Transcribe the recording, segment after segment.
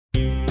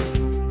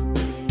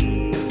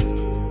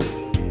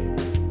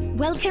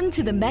Welcome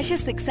to the Measure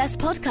Success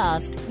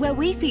podcast, where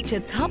we feature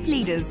top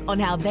leaders on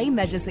how they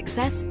measure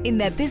success in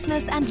their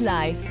business and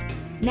life.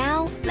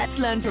 Now, let's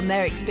learn from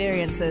their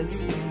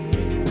experiences.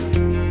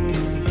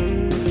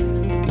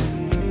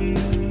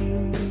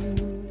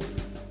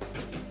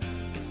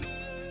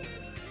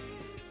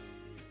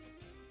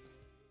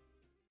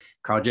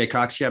 Carl J.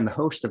 Cox here. I'm the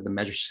host of the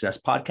Measure Success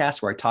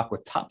podcast, where I talk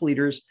with top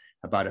leaders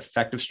about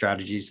effective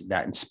strategies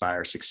that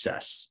inspire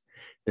success.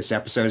 This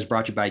episode is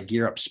brought to you by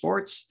Gear Up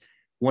Sports,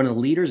 one of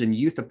the leaders in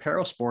youth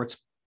apparel sports,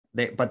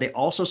 but they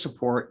also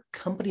support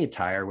company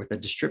attire with a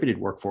distributed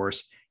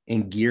workforce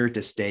and gear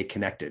to stay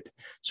connected.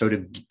 So to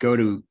go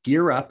to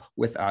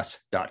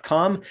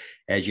gearupwithus.com.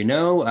 As you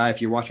know,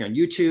 if you're watching on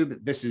YouTube,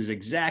 this is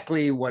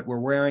exactly what we're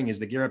wearing is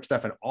the Gear Up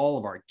stuff, and all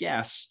of our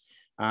guests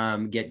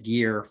get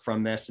gear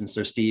from this. And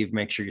so Steve,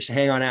 make sure you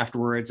hang on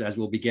afterwards, as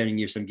we'll be getting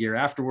you some gear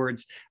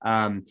afterwards.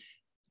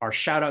 Our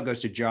shout out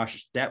goes to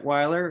Josh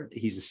Detweiler.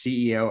 He's the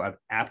CEO of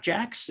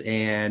AppJax,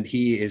 and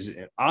he is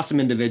an awesome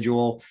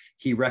individual.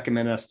 He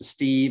recommended us to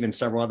Steve and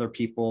several other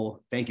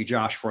people. Thank you,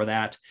 Josh, for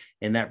that.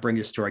 And that brings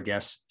us to our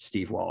guest,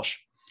 Steve Walsh.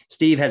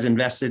 Steve has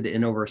invested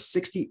in over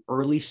 60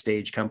 early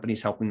stage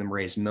companies, helping them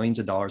raise millions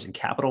of dollars in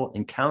capital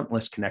and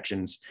countless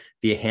connections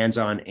via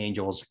Hands-On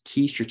Angel's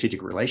key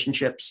strategic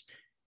relationships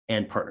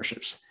and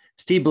partnerships.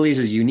 Steve believes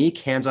his unique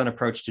hands-on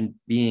approach to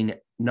being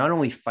not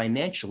only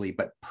financially,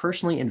 but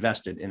personally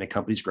invested in a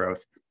company's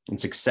growth and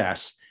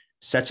success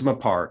sets him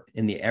apart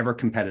in the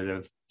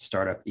ever-competitive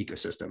startup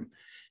ecosystem.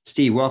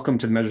 Steve, welcome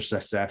to the Measure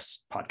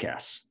Success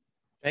podcast.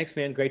 Thanks,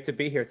 man. Great to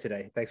be here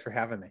today. Thanks for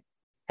having me.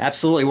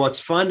 Absolutely. Well, it's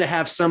fun to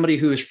have somebody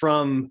who is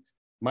from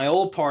my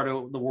old part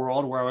of the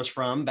world, where I was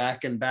from,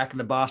 back in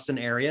the Boston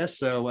area.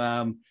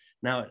 So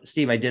now,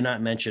 Steve, I did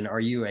not mention, are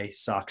you a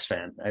Sox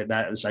fan?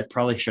 I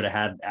probably should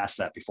have asked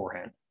that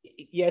beforehand.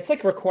 Yeah, it's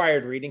like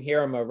required reading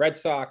here. I'm a Red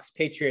Sox,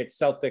 Patriots,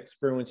 Celtics,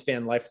 Bruins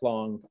fan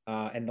lifelong.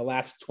 And the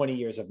last 20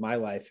 years of my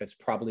life has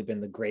probably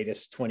been the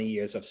greatest 20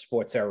 years of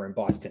sports ever in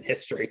Boston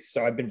history.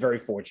 So I've been very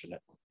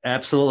fortunate.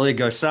 Absolutely.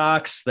 Go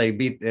Sox.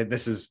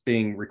 This is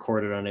being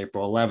recorded on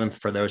April 11th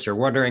for those who are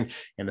wondering.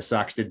 And the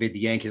Sox did beat the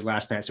Yankees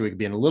last night, so we could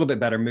be in a little bit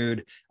better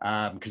mood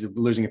because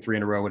losing 3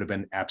 in a row would have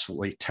been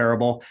absolutely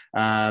terrible.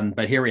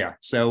 But here we are.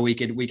 So we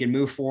can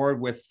move forward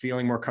with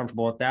feeling more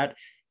comfortable with that.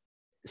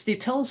 Steve,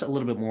 tell us a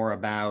little bit more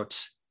about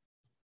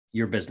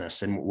your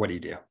business and what do you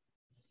do?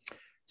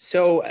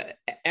 So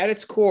at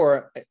its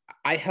core,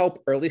 I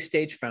help early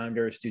stage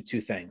founders do 2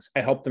 things.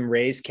 I help them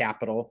raise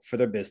capital for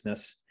their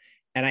business,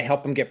 and I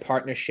help them get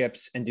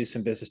partnerships and do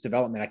some business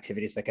development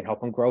activities that can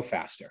help them grow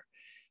faster.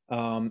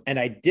 And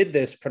I did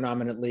this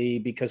predominantly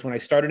because when I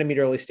started to meet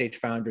early stage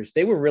founders,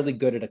 they were really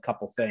good at a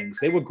couple things.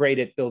 They were great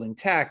at building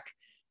tech.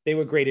 They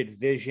were great at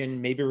vision,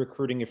 maybe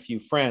recruiting a few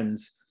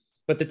friends.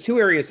 But the 2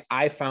 areas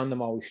I found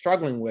them always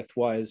struggling with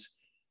was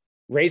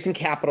raising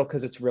capital,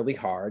 because it's really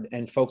hard.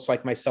 And folks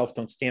like myself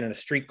don't stand on a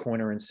street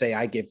corner and say,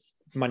 I give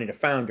money to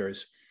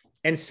founders.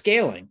 And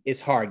scaling is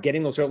hard,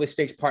 getting those early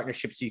stage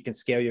partnerships so you can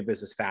scale your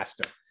business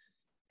faster.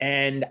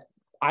 And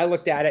I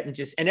looked at it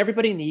and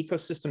everybody in the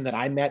ecosystem that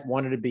I met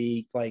wanted to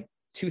be like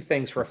 2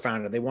 things for a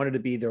founder. They wanted to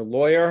be their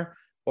lawyer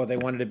or they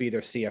wanted to be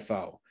their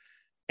CFO.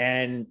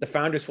 And the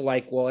founders were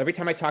like, well, every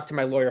time I talk to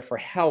my lawyer for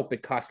help,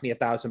 it costs me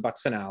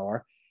 $1,000 an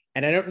hour.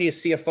 And I don't need a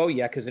CFO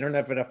yet because I don't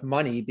have enough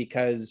money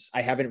because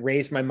I haven't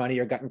raised my money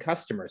or gotten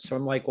customers. So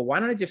I'm like, well, why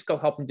don't I just go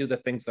help them do the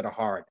things that are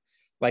hard,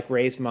 like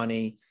raise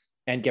money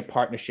and get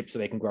partnerships so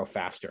they can grow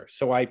faster.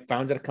 So I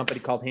founded a company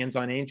called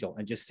Hands-On Angel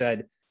and just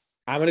said,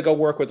 I'm going to go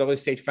work with early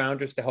stage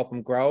founders to help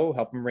them grow,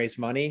 help them raise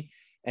money,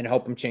 and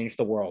help them change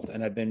the world.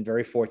 And I've been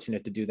very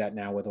fortunate to do that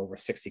now with over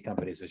 60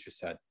 companies, as you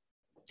said.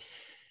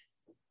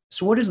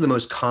 So what is the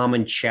most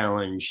common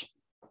challenge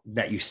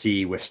that you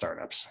see with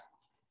startups?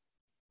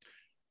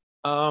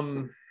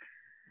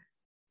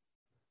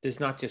 There's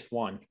not just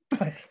one,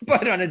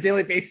 but on a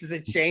daily basis,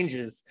 it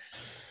changes.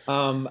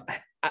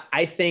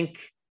 I think,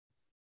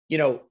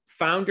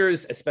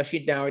 founders,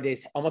 especially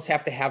nowadays, almost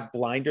have to have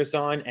blinders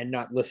on and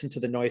not listen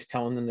to the noise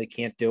telling them they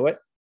can't do it.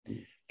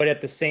 But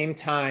at the same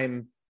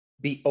time,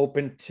 be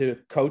open to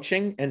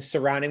coaching and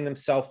surrounding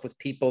themselves with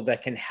people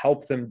that can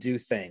help them do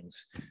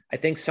things. I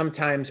think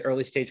sometimes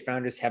early stage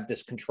founders have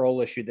this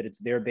control issue that it's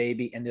their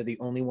baby and they're the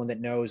only one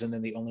that knows and they're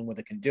the only one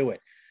that can do it.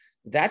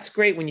 That's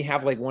great when you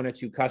have like 1 or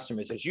 2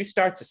 customers. As you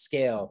start to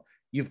scale,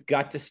 you've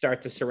got to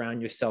start to surround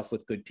yourself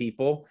with good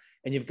people,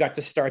 and you've got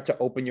to start to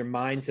open your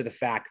mind to the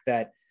fact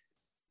that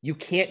you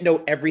can't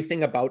know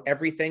everything about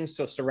everything.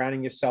 So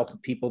surrounding yourself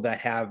with people that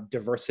have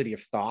diversity of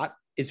thought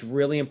is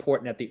really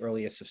important at the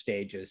earliest of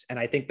stages. And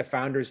I think the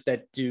founders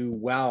that do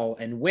well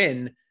and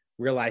win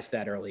realize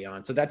that early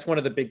on. So that's one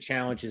of the big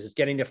challenges, is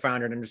getting the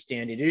founder to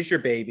understand it is your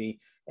baby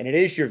and it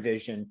is your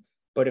vision.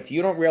 But if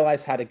you don't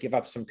realize how to give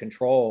up some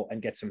control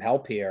and get some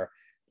help here,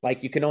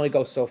 like you can only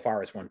go so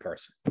far as one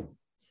person.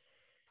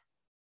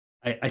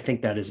 I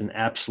think that is an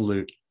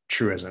absolute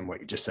truism.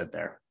 What you just said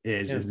there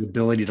is the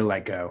ability to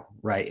let go,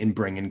 right? And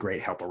bring in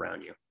great help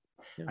around you.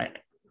 Yeah.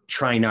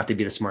 Trying not to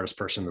be the smartest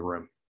person in the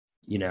room.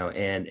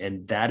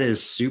 and that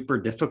is super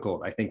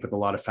difficult, I think, with a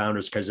lot of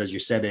founders, because as you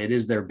said, it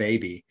is their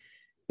baby.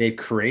 They've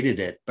created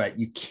it, but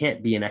you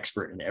can't be an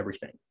expert in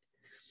everything.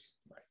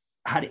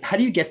 How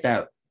do you get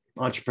that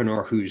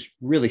entrepreneur who's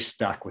really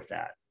stuck with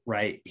that,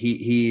 right?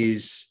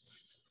 He's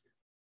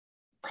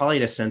probably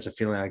in a sense of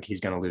feeling like he's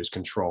going to lose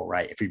control,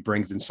 right? If he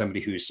brings in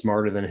somebody who's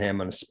smarter than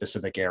him in a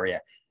specific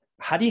area,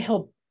 how do you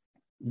help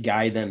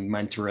guide them,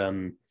 mentor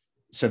them,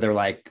 so they're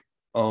like,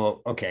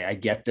 oh, okay, I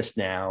get this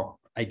now.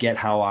 I get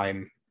how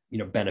I'm,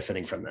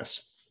 benefiting from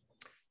this.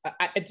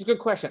 It's a good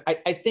question.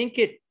 I think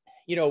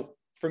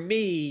for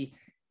me,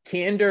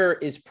 candor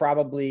is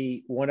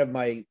probably one of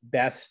my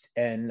best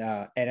and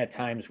at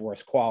times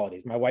worst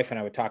qualities. My wife and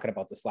I were talking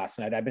about this last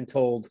night. I've been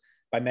told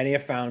by many a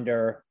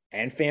founder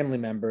and family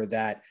member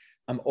that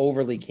I'm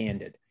overly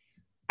candid.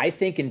 I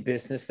think in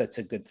business, that's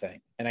a good thing.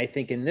 And I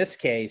think in this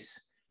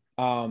case,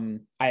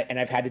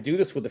 I've had to do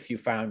this with a few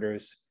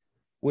founders,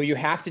 where you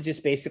have to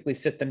just basically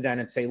sit them down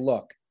and say,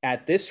 look,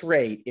 at this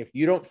rate, if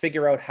you don't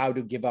figure out how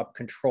to give up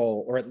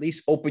control, or at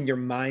least open your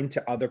mind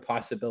to other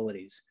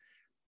possibilities,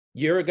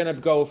 you're going to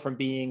go from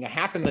being a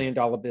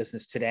 $500,000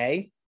 business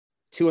today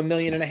to $1.5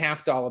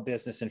 million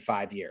business in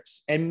 5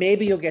 years. And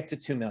maybe you'll get to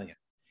 2 million.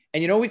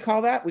 And you know what we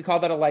call that? We call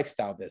that a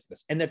lifestyle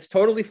business. And that's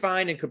totally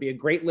fine and could be a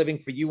great living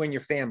for you and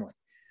your family.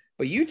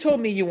 But you told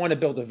me you want to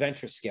build a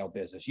venture scale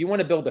business. You want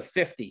to build a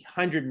 50,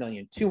 100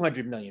 million,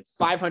 200 million,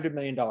 $500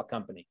 million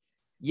company.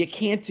 You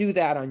can't do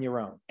that on your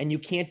own. And you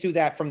can't do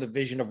that from the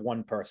vision of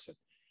one person.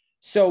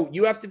 So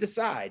you have to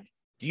decide,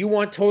 do you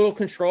want total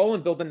control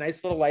and build a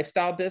nice little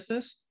lifestyle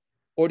business?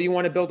 Or do you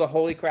want to build a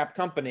holy crap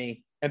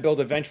company and build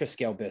a venture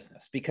scale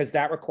business? Because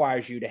that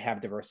requires you to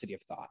have diversity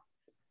of thought.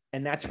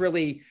 And that's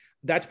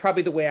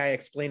probably the way I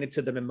explain it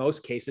to them in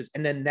most cases.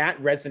 And then that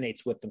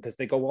resonates with them, because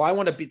they go, well, I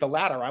want to be the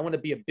latter. I want to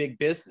be a big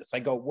business. I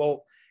go,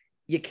 well,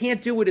 you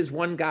can't do it as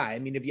one guy. I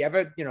mean, if you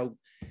ever,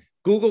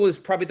 Google is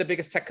probably the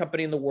biggest tech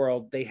company in the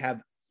world. They have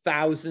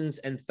thousands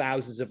and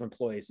thousands of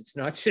employees. It's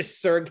not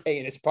just Sergey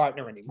and his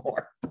partner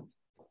anymore.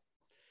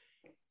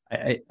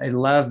 I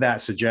love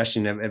that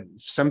suggestion of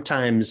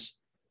sometimes,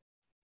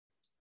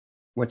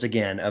 once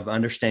again, of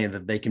understanding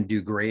that they can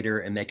do greater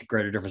and make a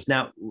greater difference.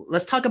 Now,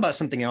 let's talk about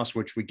something else,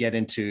 which we get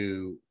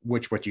into,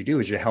 which what you do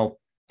is you help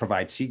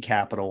provide seed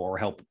capital or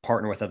help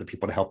partner with other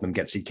people to help them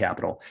get seed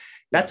capital.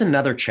 That's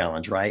another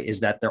challenge, right? Is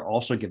that they're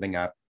also giving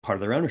up part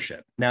of their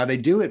ownership. Now, they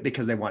do it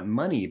because they want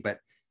money, but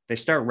they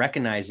start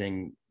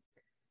recognizing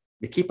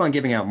they keep on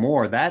giving out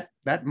more. That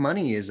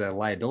money is a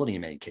liability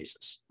in many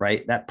cases,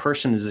 right? That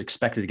person is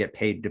expected to get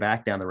paid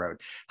back down the road.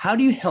 How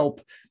do you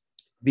help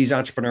these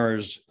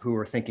entrepreneurs who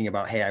are thinking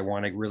about, hey, I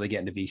want to really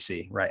get into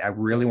VC, right? I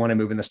really want to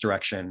move in this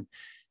direction,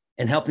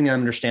 and helping them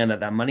understand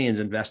that that money is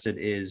invested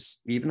is,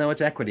 even though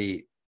it's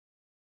equity,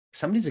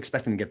 somebody's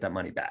expecting to get that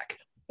money back.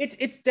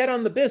 It's debt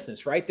on the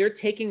business, right? They're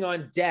taking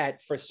on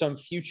debt for some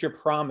future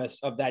promise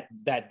of that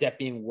debt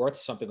being worth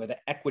something, or the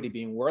equity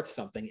being worth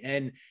something.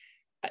 And,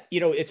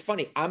 it's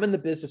funny, I'm in the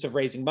business of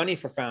raising money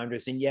for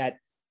founders. And yet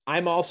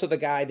I'm also the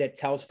guy that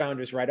tells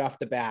founders right off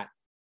the bat,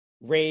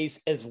 raise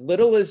as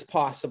little as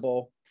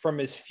possible from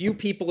as few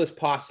people as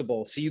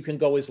possible, so you can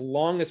go as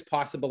long as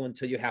possible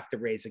until you have to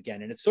raise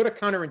again. And it's sort of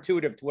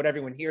counterintuitive to what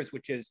everyone hears,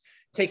 which is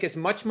take as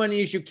much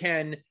money as you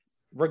can,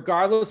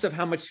 regardless of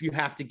how much you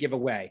have to give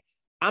away.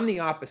 I'm the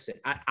opposite.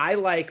 I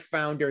like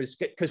founders,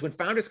 because when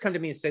founders come to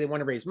me and say they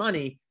want to raise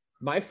money,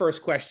 my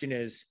first question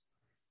is,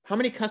 how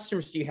many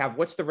customers do you have?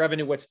 What's the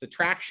revenue? What's the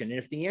traction? And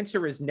if the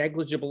answer is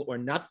negligible or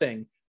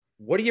nothing,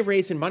 what are you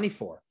raising money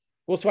for?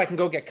 Well, so I can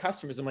go get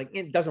customers. I'm like,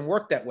 it doesn't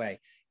work that way.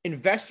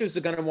 Investors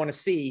are going to want to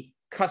see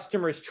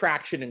customers,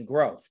 traction, and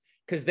growth,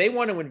 because they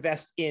want to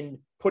invest in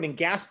putting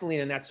gasoline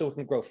in that so it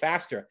can grow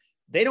faster.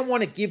 They don't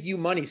want to give you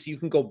money so you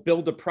can go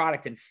build a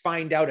product and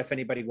find out if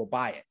anybody will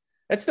buy it.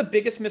 That's the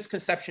biggest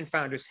misconception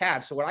founders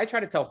have. So what I try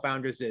to tell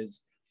founders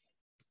is,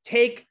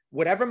 take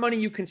whatever money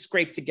you can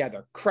scrape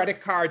together,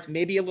 credit cards,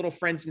 maybe a little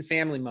friends and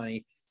family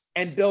money,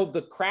 and build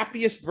the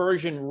crappiest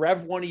version,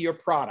 Rev 1 of your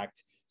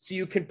product, so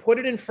you can put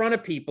it in front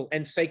of people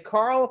and say,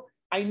 Carl,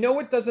 I know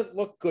it doesn't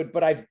look good,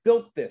 but I've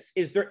built this.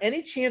 Is there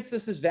any chance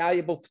this is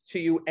valuable to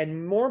you?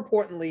 And more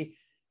importantly,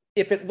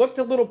 if it looked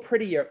a little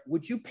prettier,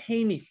 would you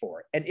pay me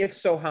for it? And if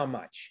so, how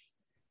much?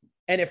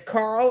 And if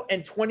Carl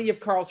and 20 of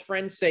Carl's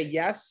friends say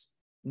yes,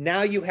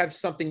 now you have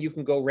something you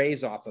can go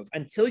raise off of.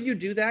 Until you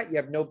do that, you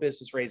have no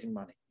business raising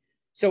money.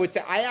 So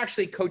I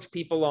actually coach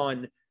people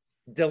on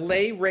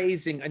delay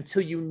raising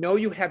until you know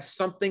you have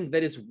something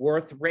that is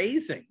worth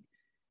raising.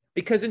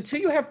 Because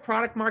until you have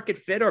product market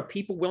fit or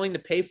people willing to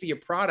pay for your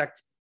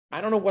product, I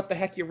don't know what the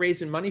heck you're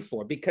raising money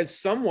for, because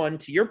someone,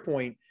 to your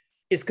point,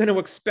 is going to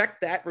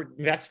expect that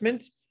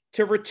investment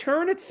to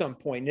return at some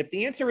point. And if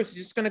the answer is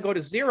just going to go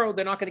to zero,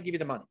 they're not going to give you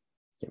the money.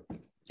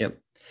 Yep.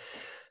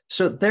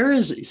 So there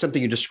is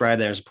something you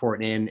described that is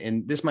important,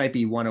 and this might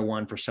be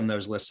 101 for some of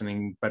those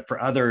listening, but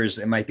for others,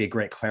 it might be a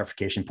great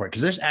clarification point,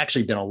 because there's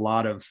actually been a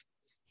lot of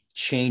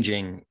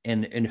changing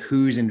in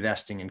who's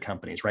investing in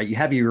companies, right? You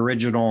have your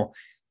original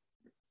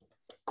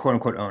quote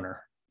unquote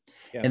owner.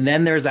 Yeah. And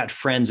then there's that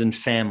friends and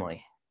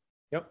family.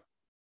 Yep.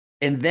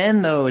 And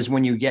then though is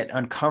when you get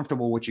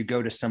uncomfortable, which you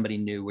go to somebody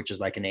new, which is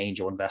like an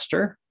angel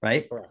investor,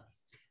 right? Sure.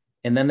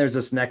 And then there's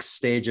this next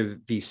stage of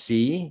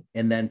VC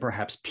and then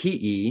perhaps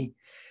PE.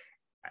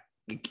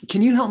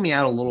 Can you help me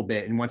out a little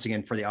bit? And once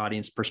again, for the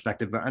audience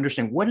perspective,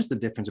 understand what is the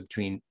difference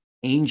between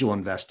angel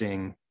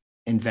investing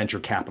and venture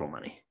capital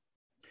money?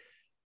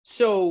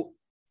 So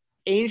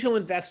angel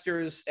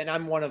investors, and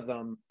I'm one of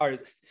them, are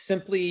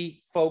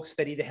simply folks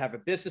that either have a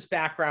business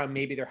background,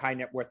 maybe they're high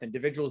net worth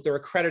individuals, they're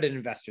accredited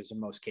investors in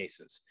most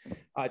cases,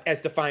 as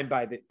defined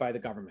by the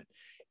government.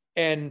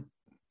 And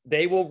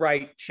they will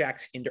write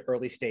checks into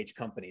early stage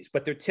companies,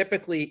 but they're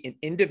typically an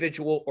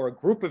individual or a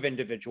group of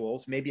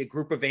individuals, maybe a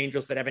group of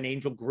angels that have an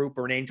angel group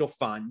or an angel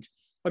fund,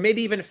 or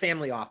maybe even a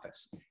family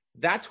office.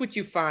 That's what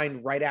you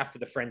find right after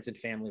the friends and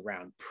family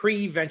round,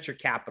 pre-venture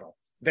capital.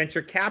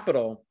 Venture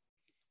capital,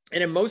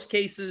 and in most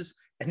cases,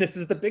 and this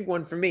is the big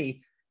one for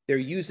me, they're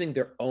using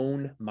their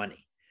own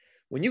money.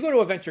 When you go to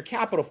a venture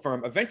capital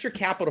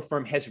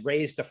firm has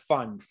raised a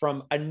fund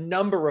from a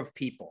number of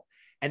people.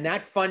 And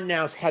that fund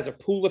now has a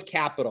pool of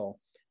capital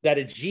that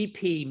a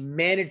GP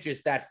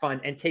manages that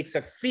fund and takes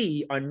a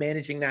fee on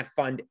managing that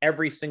fund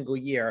every single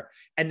year,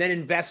 and then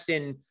invests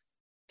in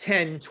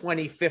 10,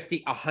 20,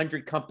 50,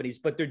 100 companies.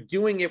 But they're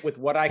doing it with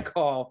what I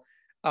call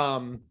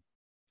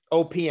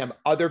OPM,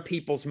 other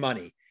people's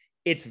money.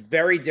 It's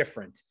very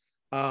different.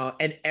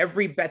 And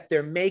every bet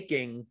they're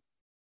making,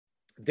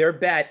 their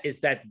bet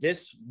is that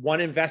this one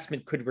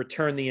investment could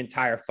return the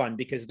entire fund,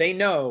 because they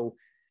know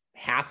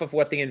half of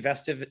what they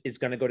invested is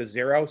going to go to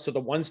zero. So the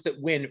ones that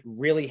win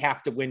really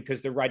have to win because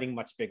they're writing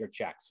much bigger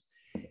checks.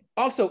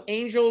 Also,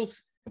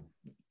 angels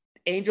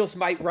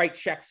might write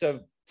checks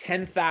of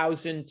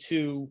 10,000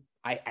 to,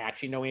 I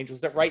actually know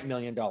angels that write $1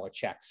 million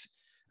checks.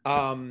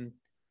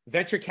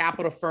 Venture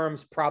capital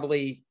firms,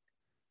 probably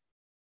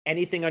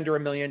anything under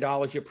 $1 million,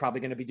 you're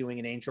probably going to be doing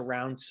an angel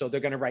round. So they're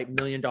going to write $1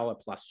 million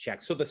plus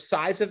checks. So the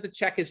size of the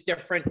check is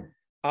different.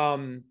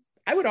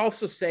 I would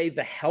also say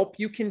the help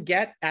you can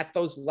get at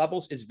those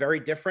levels is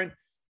very different.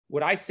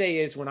 What I say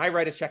is, when I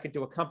write a check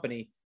into a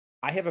company,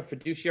 I have a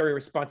fiduciary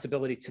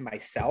responsibility to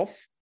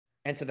myself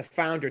and to the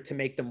founder to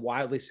make them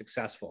wildly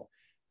successful.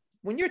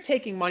 When you're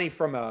taking money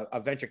from a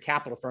venture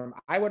capital firm,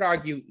 I would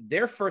argue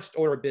their first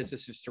order of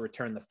business is to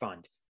return the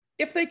fund.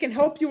 If they can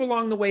help you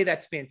along the way,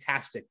 that's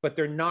fantastic, but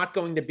they're not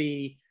going to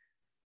be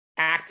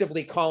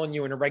actively calling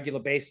you on a regular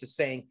basis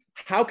saying,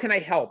 how can I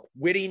help?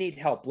 Where do you need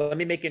help? Let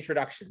me make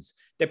introductions.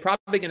 They're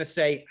probably going to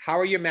say, how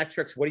are your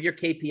metrics? What are your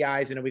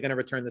KPIs? And are we going to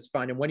return this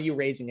fund? And when are you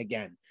raising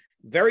again?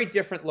 Very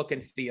different look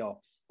and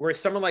feel. Whereas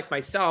someone like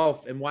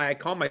myself, and why I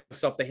call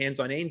myself the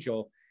hands-on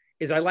angel,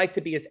 is I like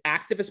to be as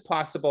active as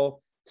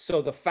possible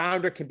so the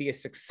founder can be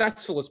as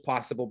successful as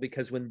possible,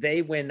 because when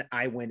they win,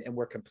 I win, and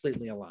we're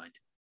completely aligned.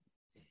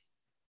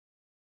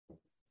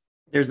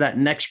 There's that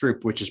next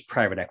group, which is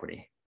private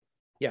equity.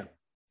 Yeah.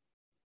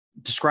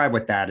 Describe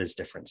what that is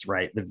difference,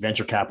 right? The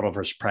venture capital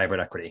versus private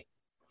equity.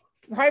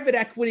 Private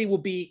equity will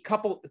be a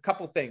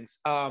couple things.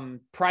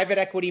 Private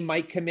equity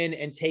might come in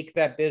and take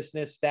that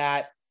business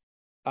that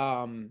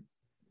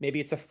maybe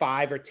it's a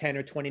 $5 or $10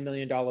 or $20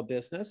 million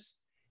business.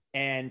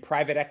 And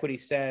private equity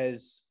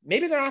says,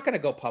 maybe they're not going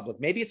to go public.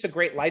 Maybe it's a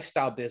great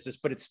lifestyle business,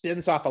 but it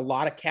spins off a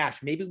lot of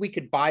cash. Maybe we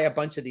could buy a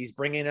bunch of these,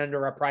 bring in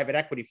under our private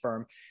equity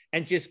firm,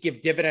 and just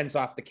give dividends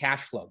off the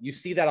cash flow. You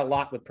see that a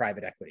lot with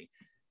private equity.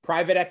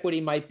 Private equity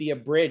might be a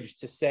bridge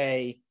to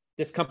say,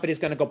 this company is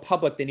going to go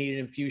public. They need an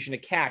infusion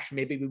of cash.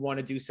 Maybe we want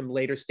to do some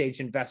later stage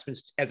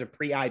investments as a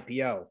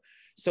pre-IPO.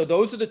 So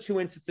those are the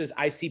two instances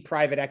I see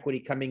private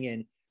equity coming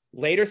in: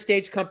 later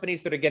stage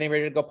companies that are getting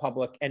ready to go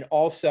public, and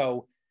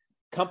also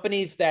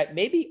companies that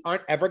maybe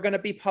aren't ever going to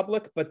be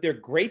public, but they're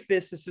great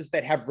businesses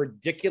that have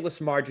ridiculous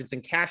margins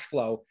and cash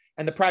flow.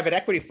 And the private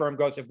equity firm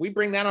goes, if we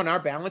bring that on our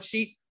balance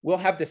sheet, we'll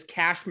have this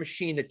cash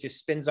machine that just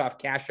spins off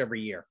cash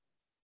every year.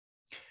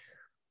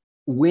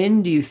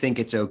 When do you think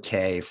it's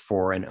okay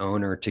for an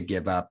owner to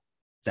give up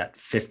that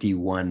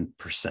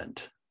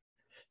 51%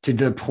 to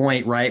the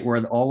point, right,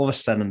 where all of a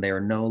sudden they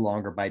are no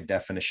longer by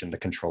definition the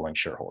controlling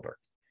shareholder?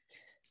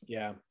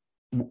 Yeah.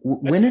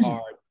 When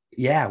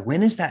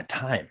is that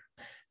time?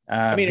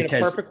 I mean, in a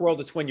perfect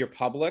world, it's when you're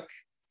public,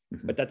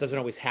 but that doesn't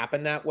always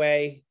happen that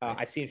way.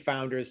 I've seen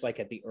founders like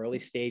at the early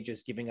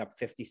stages giving up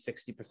 50,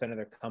 60% of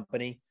their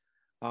company.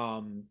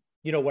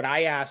 What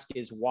I ask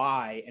is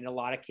why, in a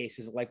lot of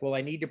cases, like, well,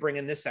 I need to bring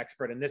in this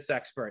expert and this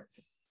expert.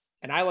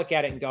 And I look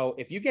at it and go,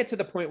 if you get to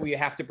the point where you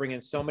have to bring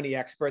in so many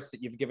experts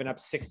that you've given up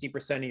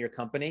 60% of your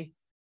company,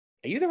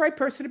 are you the right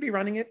person to be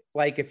running it?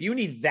 Like, if you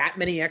need that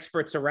many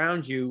experts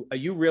around you, are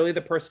you really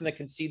the person that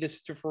can see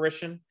this to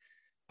fruition?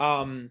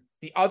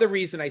 The other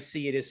reason I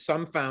see it is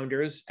some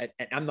founders, and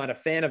I'm not a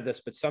fan of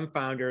this, but some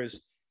founders,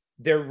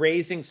 they're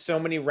raising so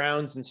many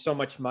rounds and so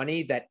much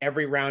money that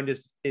every round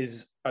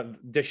is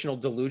additional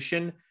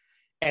dilution.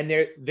 And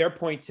their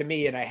point to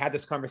me, and I had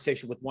this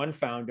conversation with one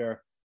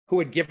founder who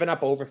had given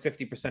up over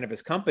 50% of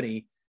his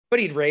company,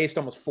 but he'd raised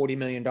almost $40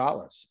 million.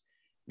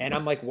 And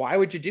I'm like, why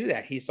would you do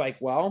that? He's like,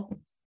 well,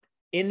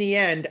 in the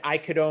end, I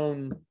could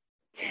own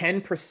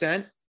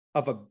 10%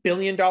 of $1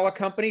 billion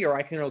company, or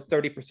I can own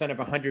 30% of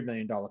 $100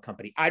 million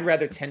company. I'd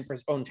rather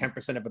own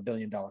 10% of $1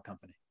 billion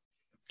company.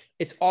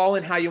 It's all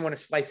in how you want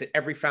to slice it.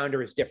 Every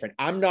founder is different.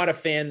 I'm not a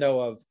fan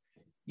though of,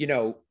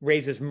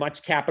 raise as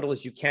much capital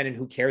as you can and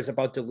who cares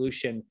about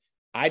dilution.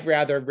 I'd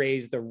rather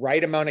raise the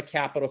right amount of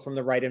capital from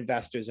the right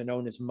investors and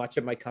own as much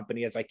of my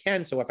company as I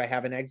can. So if I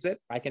have an exit,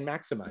 I can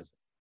maximize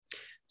it.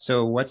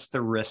 So what's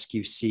the risk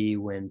you see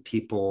when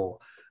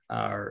people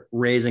are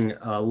raising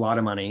a lot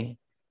of money,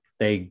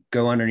 they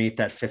go underneath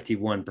that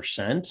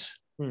 51%,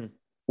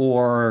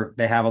 or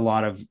they have a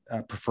lot of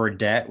preferred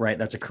debt, right?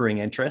 That's accruing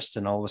interest.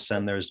 And all of a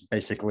sudden there's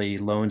basically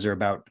loans are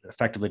about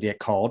effectively to get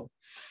called.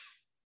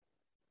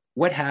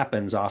 What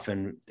happens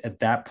often at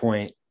that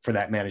point for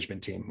that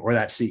management team or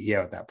that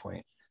CEO at that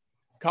point?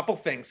 Couple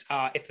things.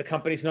 If the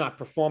company's not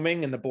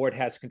performing and the board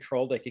has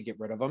control, they could get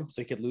rid of them.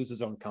 So he could lose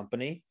his own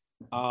company.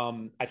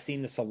 I've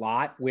seen this a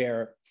lot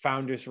where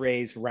founders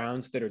raise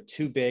rounds that are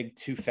too big,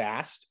 too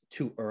fast,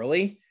 too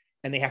early,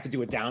 and they have to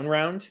do a down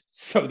round.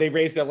 So they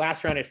raised their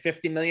last round at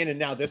 50 million and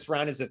now this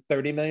round is at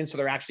 30 million. So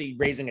they're actually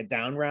raising a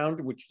down round,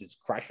 which is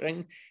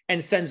crushing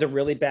and sends a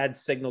really bad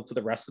signal to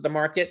the rest of the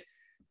market.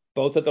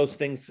 Both of those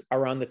things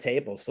are on the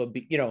table. So,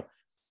 and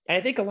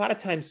I think a lot of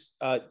times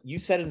you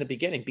said in the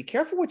beginning, be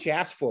careful what you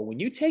ask for. When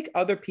you take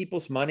other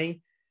people's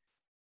money,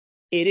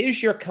 it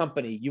is your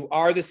company. You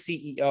are the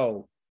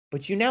CEO,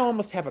 but you now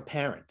almost have a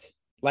parent.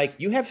 Like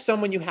you have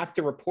someone you have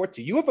to report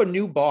to. You have a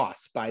new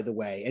boss, by the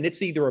way, and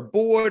it's either a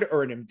board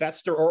or an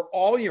investor or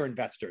all your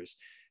investors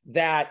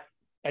that,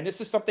 and this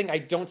is something I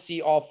don't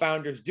see all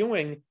founders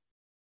doing,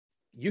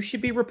 you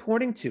should be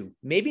reporting to,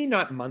 maybe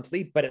not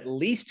monthly, but at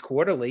least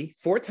quarterly,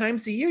 4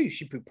 times a year. You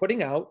should be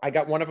putting out. I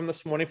got one of them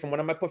this morning from one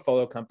of my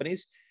portfolio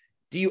companies.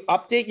 Do you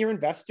update your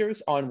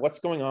investors on what's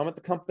going on with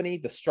the company,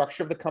 the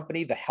structure of the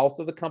company, the health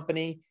of the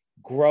company,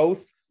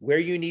 growth, where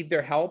you need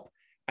their help?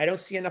 I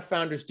don't see enough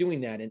founders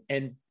doing that.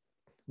 And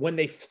when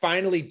they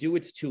finally do,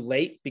 it's too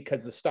late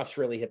because the stuff's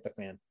really hit the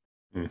fan.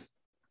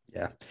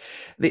 Yeah.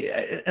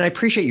 And I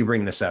appreciate you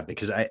bringing this up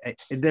because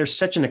there's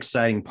such an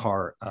exciting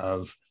part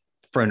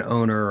for an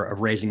owner of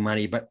raising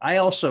money. But I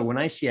also, when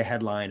I see a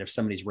headline of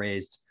somebody's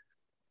raised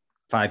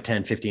 5,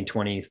 10, 15,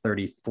 20,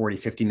 30, 40,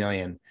 50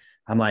 million,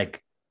 I'm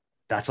like,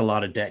 that's a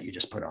lot of debt you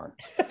just put on.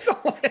 That's a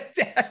lot of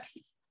debt.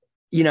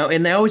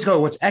 And they always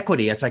go, what's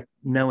equity? It's like,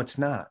 no, it's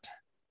not.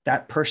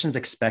 That person's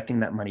expecting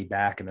that money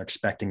back and they're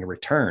expecting a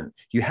return.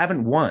 You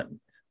haven't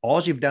won.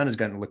 All you've done is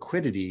gotten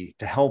liquidity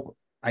to help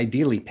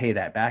ideally pay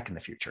that back in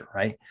the future.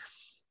 Right.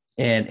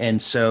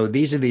 And so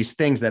these are these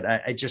things that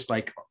I just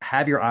like,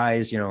 have your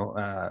eyes,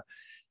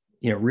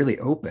 really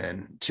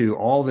open to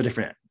all the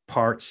different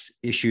parts,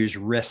 issues,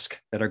 risk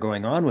that are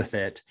going on with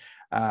it.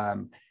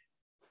 And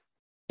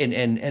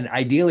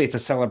ideally it's a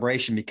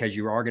celebration because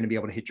you are going to be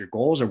able to hit your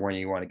goals or where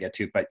you want to get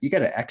to, but you got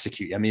to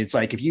execute. I mean, it's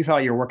like, if you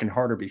thought you were working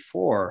harder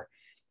before,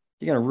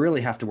 you're going to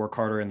really have to work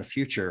harder in the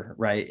future,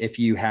 right? If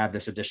you have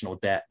this additional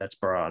debt that's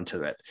brought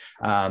onto it.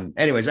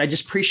 Anyways, I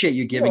just appreciate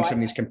you giving some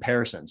of these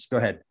comparisons. Go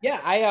ahead. Yeah.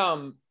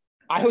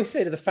 I always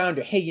say to the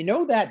founder, hey,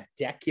 that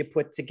deck you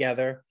put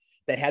together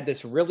that had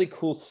this really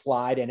cool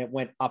slide and it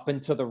went up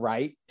and to the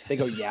right? They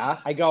go, yeah.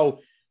 I go,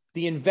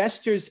 the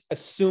investor's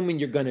assuming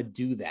you're going to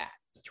do that.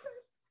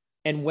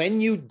 And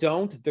when you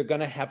don't, they're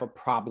going to have a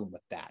problem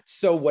with that.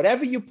 So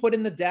whatever you put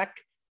in the deck,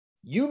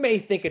 you may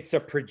think it's a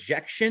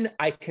projection.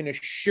 I can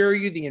assure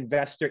you the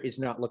investor is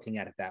not looking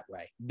at it that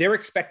way. They're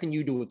expecting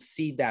you to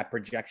exceed that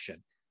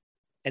projection.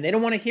 And they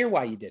don't want to hear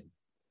why you didn't,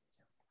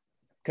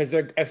 because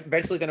they're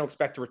eventually going to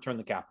expect to return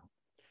the capital.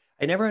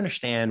 I never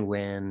understand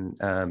when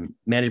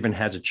management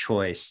has a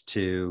choice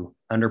to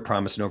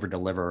underpromise and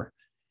overdeliver,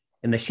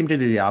 and they seem to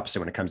do the opposite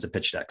when it comes to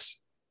pitch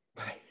decks.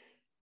 Right.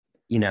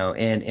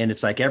 And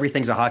it's like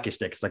everything's a hockey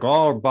stick. It's like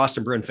all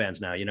Boston Bruin fans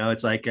now.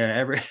 It's like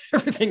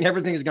everything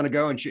is going to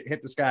go and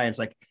hit the sky. And it's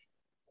like,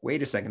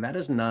 wait a second, that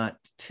is not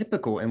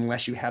typical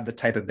unless you have the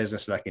type of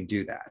business that can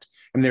do that.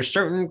 I mean, there's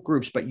certain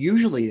groups, but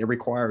usually it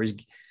requires,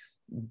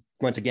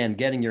 once again,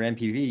 getting your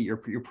MPV,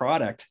 your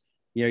product.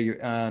 Your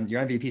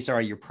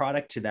MVP, your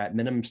product to that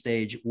minimum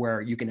stage where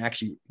you can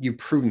actually, you've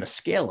proven the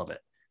scale of it.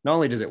 Not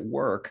only does it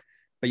work,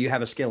 but you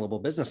have a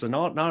scalable business. And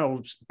not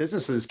all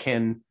businesses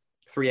can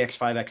 3x,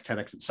 5x,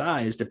 10x in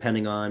size,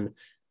 depending on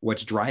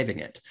what's driving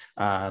it.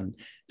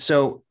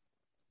 So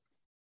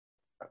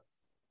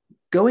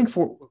going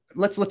for,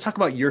 let's talk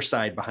about your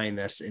side behind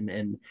this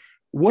and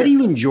what do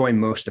you enjoy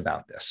most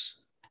about this?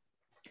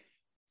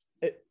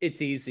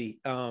 It's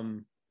easy.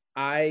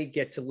 I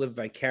get to live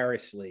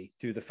vicariously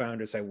through the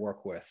founders I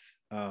work with.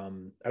 I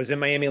was in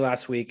Miami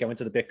last week. I went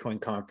to the Bitcoin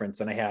conference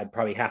and I had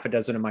probably half a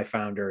dozen of my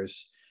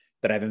founders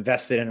that I've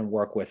invested in and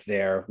work with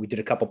there. We did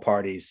a couple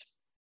parties,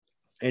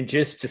 and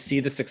just to see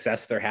the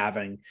success they're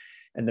having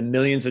and the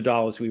millions of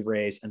dollars we've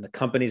raised and the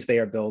companies they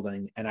are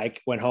building. And I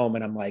went home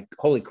and I'm like,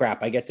 holy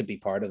crap, I get to be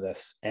part of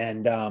this.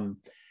 And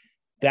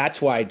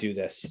that's why I do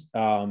this.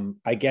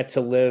 I get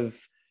to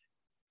live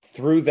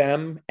through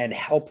them and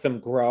help them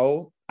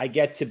grow. I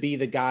get to be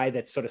the guy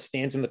that sort of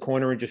stands in the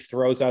corner and just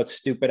throws out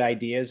stupid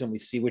ideas and we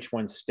see which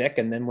ones stick.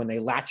 And then when they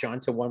latch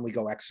onto one, we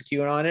go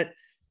execute on it.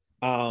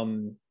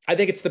 I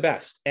think it's the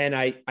best. And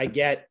I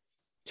get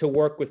to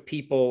work with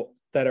people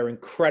that are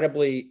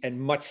incredibly and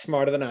much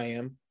smarter than I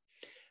am,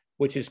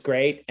 which is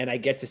great. And I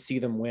get to see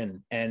them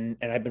win. And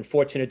I've been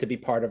fortunate to be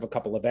part of a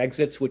couple of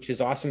exits, which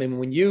is awesome. And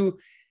when you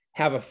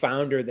have a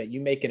founder that you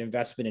make an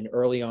investment in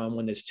early on,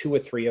 when there's 2 or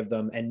 3 of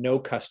them and no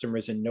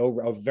customers and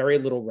very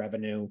little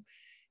revenue,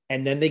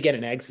 and then they get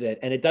an exit,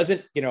 and it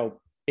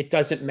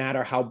doesn't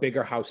matter how big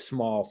or how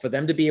small, for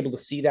them to be able to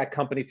see that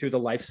company through the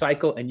life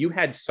cycle, and you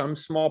had some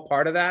small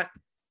part of that,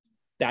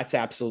 that's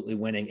absolutely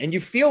winning. And you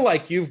feel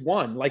like you've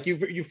won. Like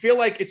you feel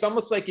like it's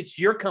almost like it's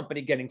your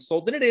company getting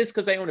sold. And it is,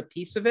 because I own a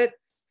piece of it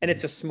and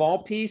it's a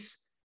small piece,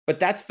 but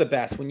that's the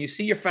best. When you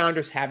see your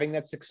founders having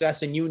that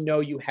success and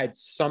you had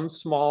some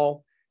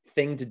small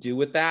thing to do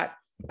with that,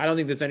 I don't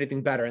think there's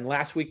anything better. And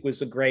last week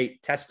was a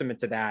great testament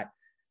to that,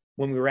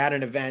 when we were at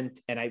an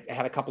event and I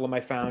had a couple of my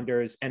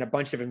founders and a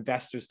bunch of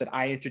investors that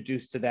I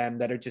introduced to them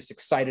that are just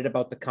excited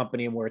about the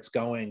company and where it's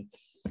going.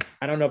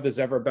 I don't know if there's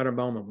ever a better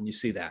moment when you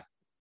see that.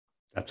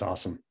 That's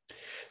awesome.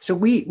 So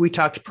we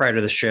talked prior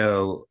to the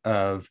show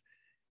of,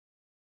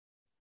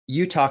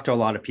 you talk to a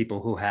lot of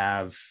people who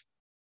have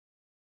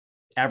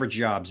average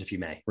jobs, if you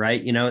may,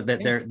 right?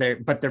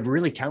 But they're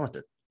really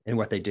talented in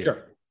what they do.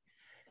 Sure.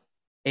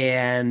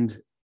 And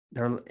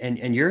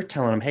you're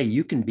telling them, hey,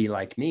 you can be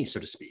like me, so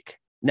to speak.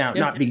 Now,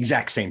 not the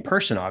exact same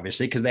person,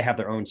 obviously, because they have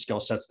their own skill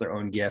sets, their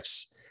own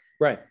gifts.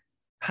 Right.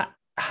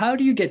 How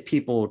do you get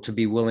people to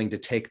be willing to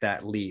take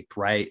that leap,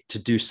 right? To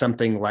do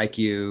something like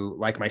you,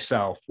 like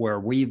myself, where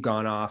we've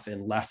gone off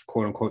and left,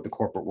 quote unquote, the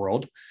corporate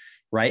world,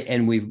 right?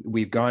 And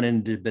we've gone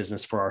into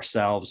business for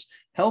ourselves.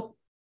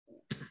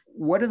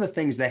 What are the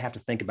things they have to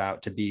think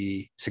about to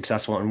be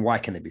successful, and why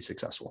can they be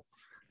successful?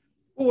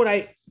 What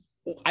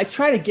I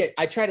try to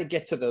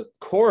get to the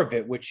core of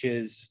it, which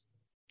is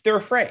they're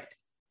afraid,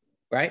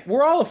 right?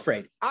 We're all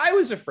afraid. I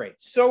was afraid.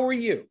 So were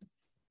you.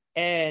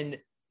 And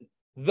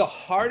the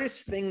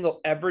hardest thing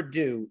they'll ever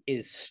do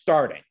is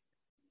starting.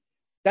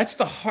 That's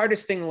the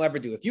hardest thing they'll ever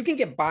do. If you can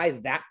get by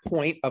that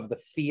point of the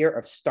fear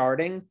of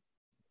starting,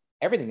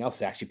 everything else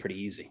is actually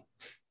pretty easy.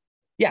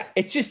 Yeah,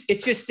 it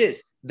just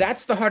is.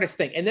 That's the hardest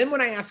thing. And then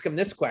when I ask them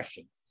this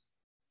question,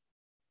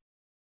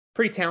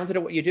 pretty talented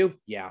at what you do?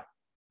 Yeah.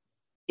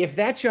 If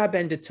that job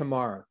ended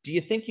tomorrow, do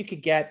you think you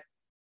could get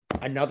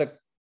another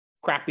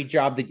crappy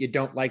job that you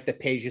don't like that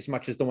pays you as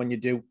much as the one you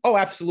do? Oh,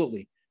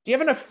 absolutely. Do you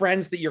have enough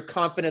friends that you're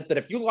confident that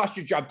if you lost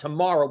your job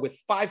tomorrow with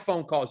 5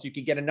 phone calls, you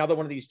could get another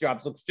one of these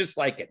jobs looks just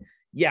like it?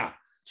 Yeah.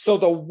 So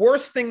the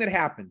worst thing that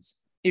happens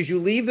is you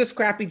leave this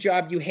crappy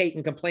job you hate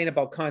and complain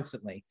about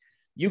constantly.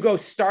 You go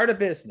start a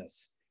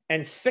business,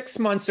 and 6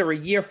 months or a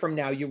year from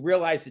now, you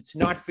realize it's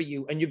not for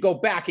you, and you go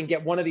back and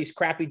get one of these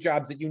crappy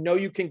jobs that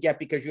you can get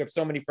because you have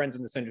so many friends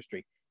in this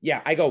industry.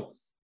 Yeah. I go,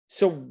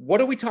 so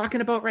what are we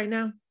talking about right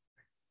now?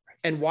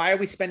 And why are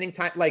we spending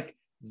time? Like,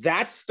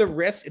 that's the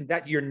risk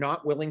that you're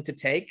not willing to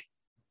take.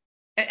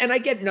 And I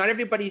get, not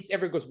everybody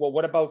ever goes, well,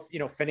 what about,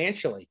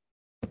 financially?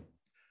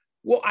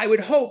 Well, I would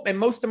hope, and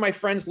most of my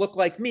friends look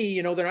like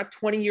me, they're not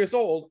 20 years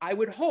old. I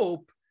would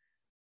hope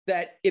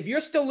that if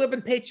you're still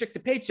living paycheck to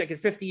paycheck at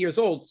 50 years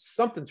old,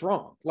 something's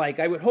wrong. Like,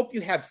 I would hope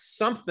you have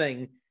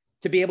something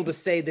to be able to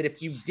say that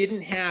if you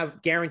didn't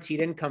have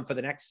guaranteed income for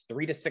the next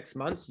 3 to 6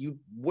 months,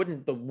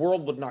 the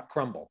world would not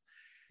crumble.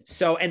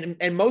 So,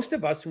 and most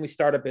of us, when we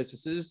start our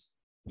businesses,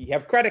 you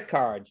have credit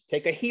cards,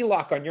 take a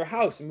HELOC on your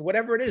house, and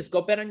whatever it is,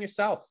 go bet on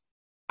yourself.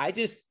 I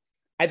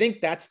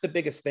think that's the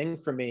biggest thing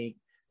for me,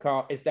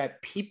 Carl, is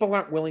that people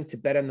aren't willing to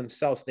bet on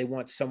themselves. They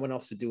want someone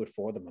else to do it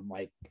for them. I'm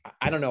like,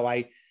 I don't know.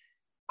 I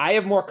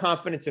have more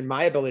confidence in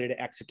my ability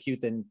to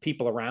execute than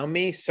people around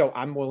me. So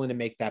I'm willing to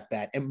make that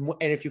bet. And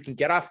if you can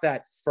get off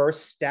that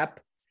first step,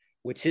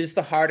 which is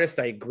the hardest,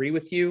 I agree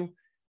with you.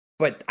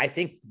 But I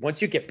think once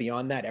you get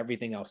beyond that,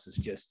 everything else is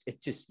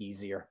just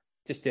easier.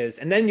 Just is.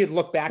 And then you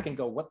look back and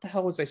go, what the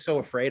hell was I so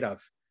afraid of?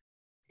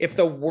 If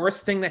the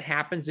worst thing that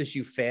happens is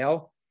you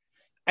fail,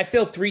 I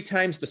failed 3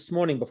 times this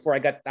morning before I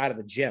got out of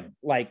the gym.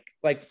 Like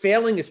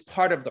failing is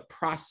part of the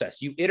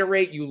process. You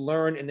iterate, you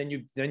learn, and then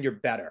you're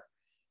better.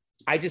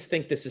 I just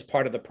think this is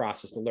part of the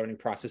process, the learning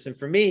process. And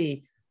for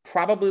me,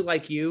 probably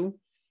like you,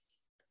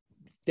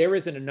 there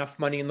isn't enough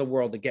money in the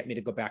world to get me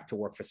to go back to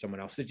work for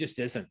someone else. It just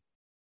isn't.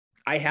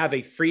 I have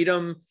a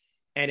freedom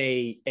and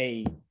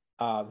a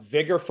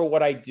vigor for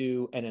what I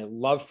do and a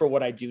love for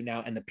what I do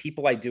now and the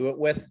people I do it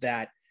with,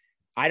 that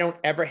I don't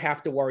ever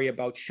have to worry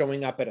about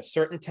showing up at a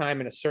certain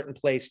time in a certain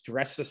place,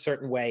 dressed a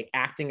certain way,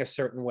 acting a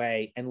certain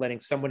way, and letting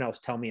someone else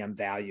tell me I'm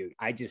valued.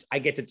 I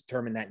get to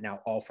determine that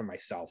now all for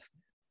myself.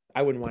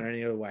 I wouldn't want it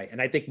any other way.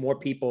 And I think more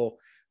people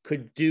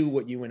could do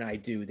what you and I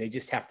do. They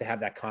just have to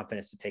have that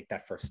confidence to take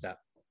that first step.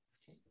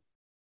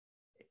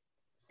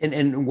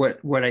 And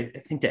what I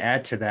think to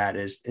add to that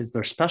is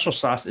their special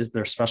sauce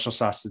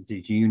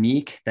that's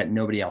unique that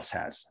nobody else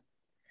has.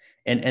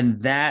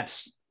 And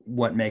that's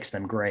what makes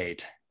them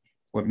great.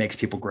 What makes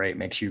people great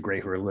makes you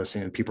great who are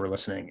listening and people are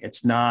listening.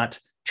 It's not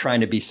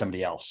trying to be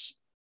somebody else.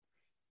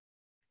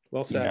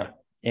 Well said. You know?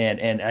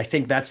 And I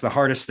think that's the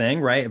hardest thing,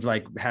 right? Of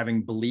like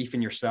having belief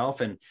in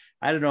yourself. And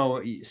I don't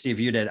know, Steve,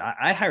 you did.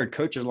 I hired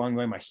coaches along the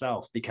way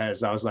myself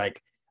because I was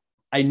like,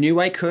 I knew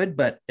I could,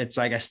 but it's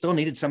like, I still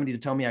needed somebody to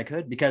tell me I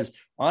could, because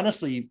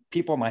honestly,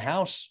 people in my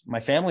house, my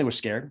family was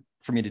scared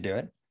for me to do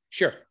it.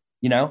 Sure.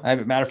 You know,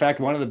 matter of fact,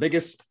 one of the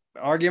biggest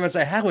arguments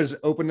I had was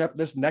open up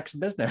this next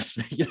business,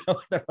 you know,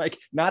 they're like,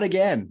 not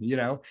again, you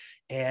know,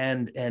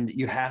 and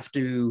you have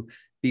to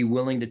be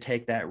willing to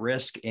take that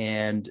risk.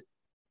 And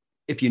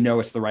if you know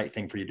it's the right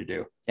thing for you to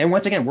do. And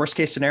once again, worst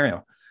case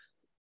scenario,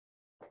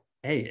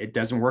 hey, it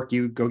doesn't work,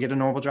 you go get a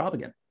normal job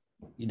again,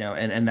 you know,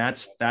 and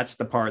that's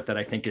the part that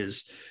I think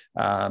is,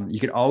 you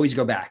could always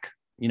go back.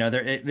 You know,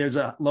 there's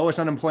a lowest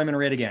unemployment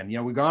rate again. You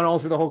know, we've gone all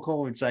through the whole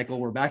COVID cycle.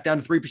 We're back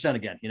down to 3%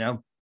 again. You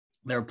know,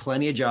 there are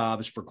plenty of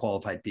jobs for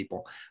qualified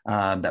people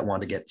that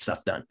want to get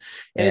stuff done.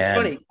 And it's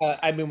funny.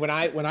 I mean, when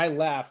I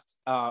left,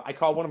 I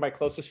called one of my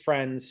closest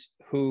friends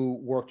who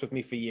worked with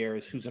me for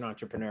years, who's an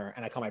entrepreneur,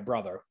 and I call my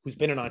brother, who's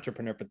been an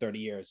entrepreneur for 30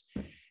 years.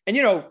 And,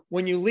 you know,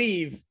 when you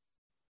leave,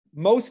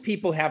 most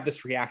people have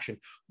this reaction.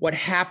 What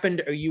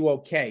happened? Are you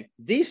okay?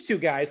 These two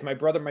guys, my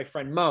brother, my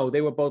friend Mo, they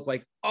were both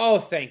like, oh,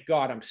 thank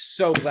God. I'm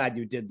so glad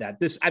you did that.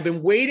 I've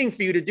been waiting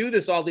for you to do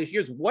this all these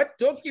years. What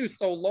took you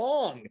so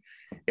long?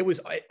 It was,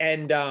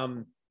 and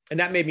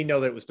that made me know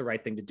that it was the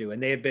right thing to do.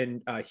 And they have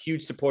been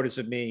huge supporters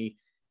of me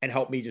and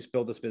helped me just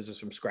build this business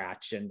from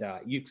scratch. And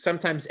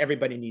sometimes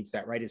everybody needs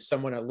that, right? Is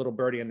someone, a little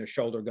birdie on their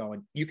shoulder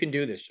going, you can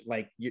do this.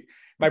 Like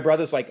my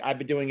brother's like, I've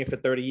been doing it for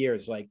 30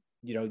 years. Like,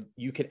 you know,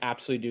 you can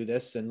absolutely do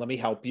this and let me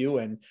help you.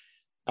 And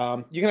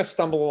you're going to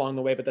stumble along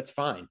the way, but that's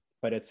fine.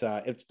 But it's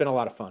been a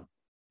lot of fun.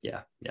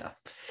 Yeah. Yeah.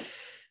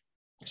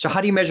 So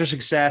how do you measure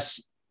success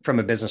from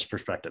a business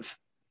perspective?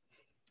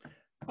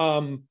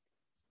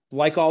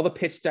 Like all the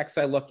pitch decks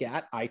I look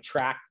at, I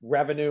track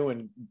revenue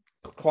and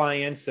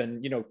clients,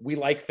 and, you know, we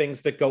like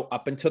things that go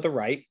up and to the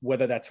right,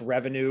 whether that's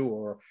revenue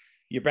or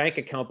your bank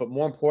account. But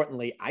more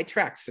importantly, I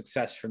track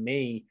success for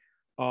me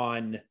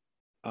on,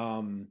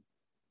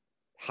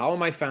 how are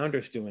my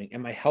founders doing?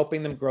 Am I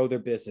helping them grow their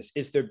business?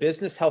 Is their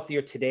business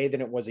healthier today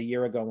than it was a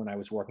year ago when I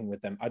was working with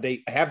them?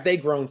 Have they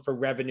grown for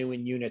revenue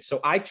and units?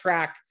 So I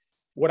track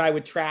what I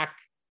would track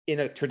in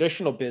a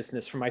traditional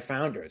business for my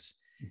founders.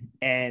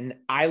 And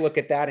I look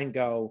at that and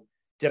go,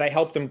 did I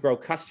help them grow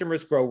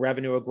customers, grow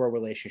revenue, or grow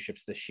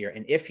relationships this year?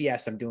 And if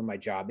yes, I'm doing my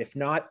job. If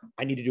not,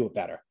 I need to do it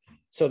better.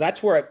 So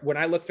that's where, when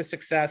I look for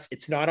success,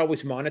 it's not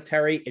always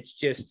monetary. It's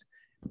just,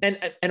 and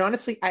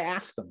honestly, I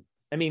ask them.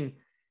 I mean,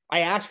 I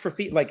ask for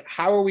like,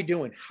 how are we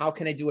doing? How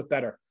can I do it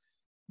better?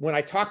 When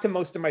I talk to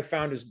most of my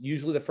founders,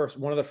 usually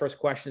one of the first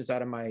questions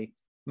out of my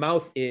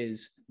mouth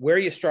is, where are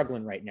you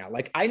struggling right now?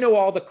 Like, I know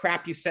all the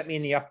crap you sent me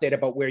in the update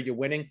about where you're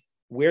winning.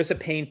 Where's a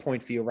pain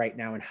point for you right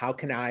now? And how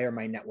can I or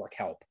my network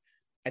help?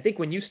 I think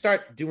when you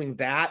start doing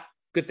that,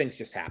 good things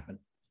just happen.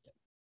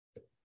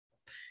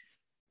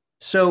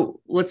 So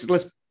let's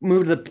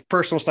move to the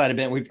personal side a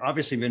bit. We've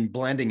obviously been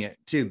blending it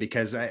too,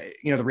 because the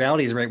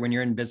reality is, right, when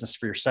you're in business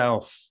for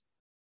yourself,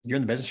 you're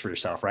in the business for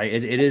yourself, right?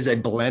 It is a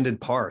blended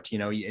part. You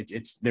know,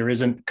 there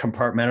isn't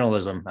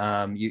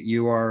compartmentalism.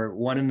 You are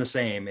one and the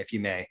same, if you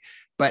may.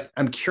 But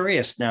I'm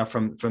curious now,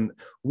 from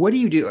what do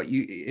you do?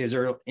 Is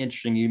there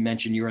interesting? You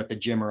mentioned you were at the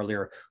gym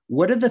earlier.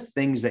 What are the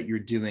things that you're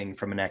doing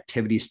from an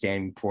activity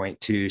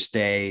standpoint to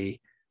stay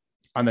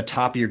on the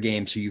top of your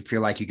game, so you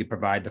feel like you could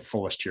provide the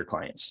fullest to your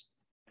clients?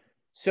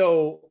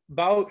 So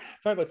probably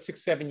about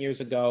 6-7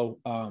 years ago,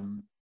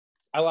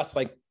 I lost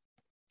like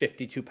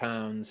 52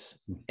 pounds,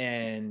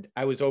 and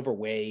I was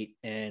overweight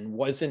and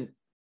wasn't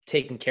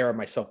taking care of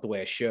myself the way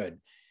I should.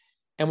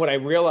 And what I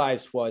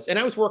realized was, and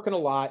I was working a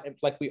lot,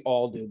 like we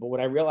all do, but what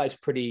I realized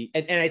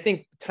and I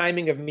think the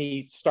timing of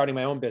me starting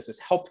my own business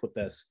helped with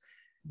this.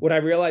 What I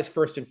realized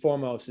first and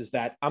foremost is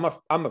that I'm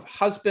a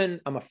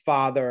husband, I'm a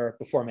father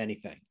before I'm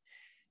anything.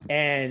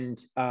 And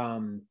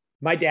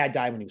my dad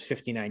died when he was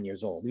 59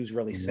 years old. He was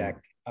really sick,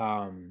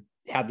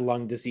 had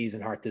lung disease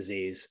and heart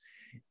disease.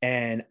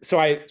 And so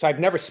I've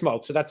never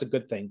smoked, so that's a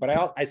good thing. But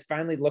I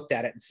finally looked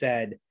at it and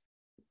said,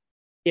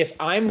 if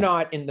I'm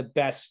not in the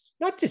best,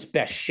 not just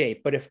best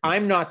shape, but if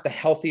I'm not the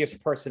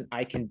healthiest person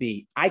I can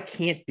be, I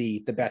can't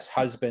be the best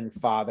husband,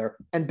 father,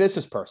 and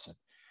business person.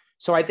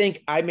 So I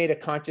think I made a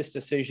conscious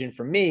decision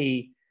for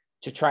me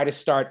to try to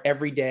start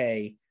every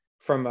day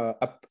from a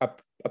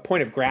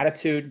point of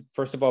gratitude.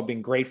 First of all,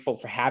 being grateful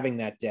for having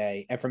that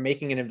day and for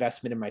making an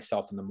investment in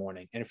myself in the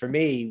morning. And for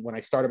me, when I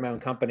started my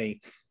own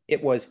company,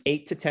 it was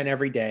 8 to 10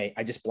 every day.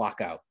 I just block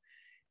out.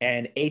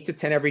 And 8 to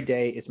 10 every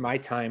day is my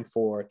time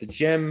for the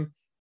gym,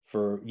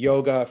 for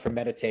yoga, for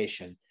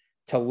meditation,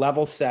 to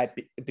level set,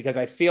 because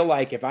I feel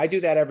like if I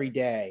do that every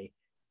day,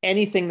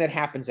 anything that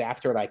happens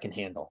after it, I can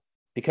handle,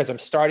 because I'm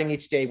starting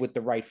each day with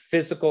the right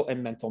physical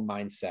and mental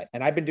mindset.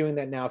 And I've been doing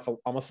that now for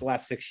almost the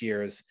last 6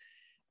 years.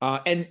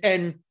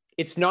 And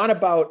it's not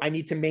about, I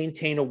need to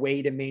maintain a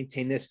weight and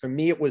maintain this. For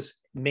me, it was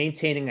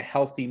maintaining a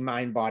healthy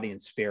mind, body,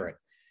 and spirit.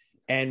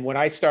 And when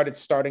I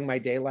starting my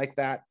day like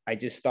that, I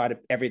just thought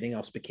everything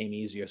else became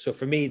easier. So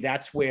for me,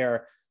 that's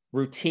where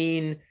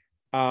routine,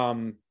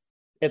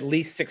 at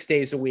least 6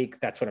 days a week.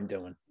 That's what I'm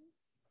doing.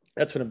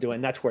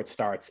 That's where it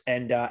starts.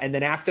 And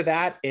then after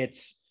that,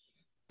 it's,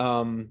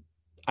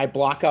 I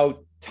block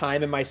out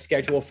time in my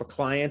schedule for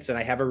clients, and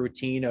I have a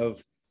routine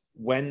of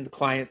when the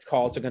client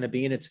calls are going to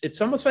be. And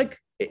it's almost like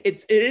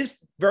it is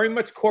very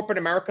much corporate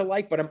America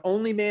like, but I'm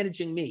only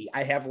managing me.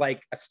 I have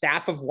like a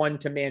staff of one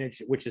to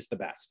manage, which is the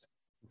best.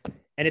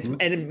 And it's,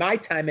 and in my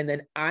time, and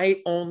then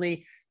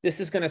this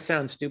is going to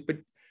sound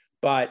stupid,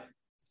 but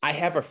I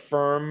have a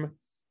firm,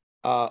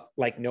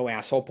 like no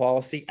asshole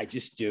policy. I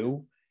just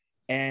do.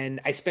 And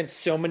I spent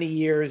so many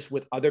years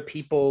with other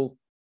people,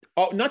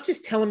 not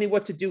just telling me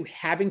what to do,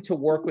 having to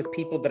work with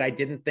people that I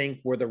didn't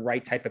think were the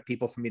right type of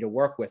people for me to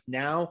work with.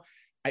 Now,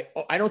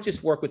 I don't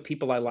just work with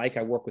people I like,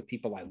 I work with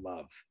people I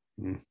love.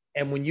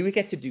 And when you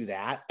get to do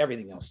that,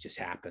 everything else just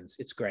happens.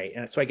 It's great.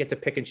 And so I get to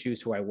pick and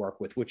choose who I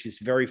work with, which is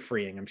very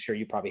freeing. I'm sure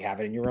you probably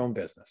have it in your own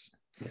business.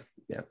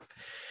 Yeah.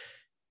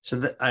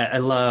 So I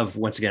love,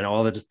 once again,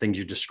 all the things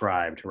you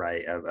described,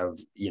 right? Of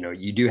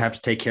you do have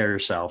to take care of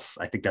yourself.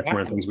 I think that's one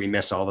of the things we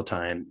miss all the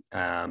time.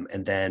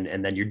 And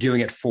then you're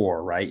doing it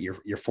for, right?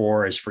 Your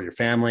for is for your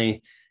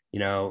family.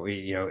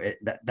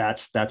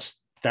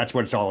 That's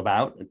what it's all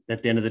about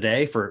at the end of the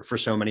day for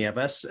so many of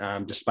us,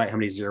 despite how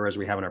many zeros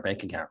we have in our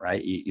bank account,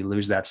 right? You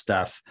lose that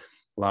stuff.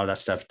 A lot of that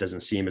stuff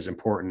doesn't seem as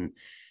important.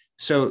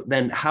 So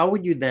then how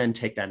would you then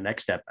take that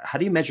next step? How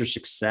do you measure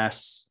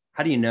success?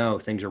 How do you know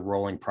things are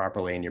rolling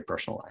properly in your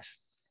personal life?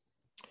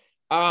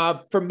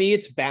 For me,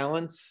 it's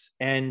balance.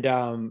 And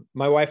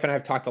my wife and I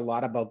have talked a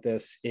lot about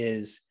this,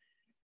 is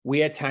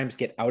we at times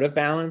get out of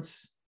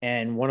balance.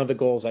 And one of the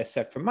goals I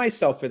set for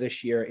myself for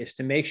this year is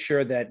to make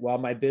sure that while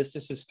my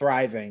business is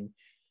thriving,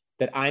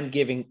 that I'm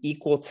giving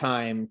equal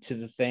time to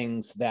the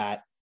things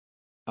that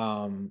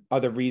are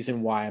the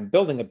reason why I'm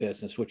building a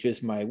business, which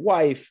is my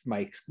wife,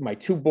 my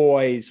two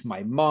boys,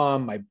 my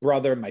mom, my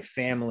brother, my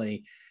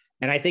family.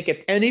 And I think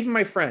and even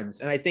my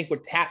friends. And I think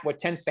what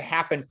tends to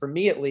happen for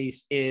me, at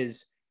least,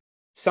 is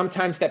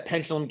sometimes that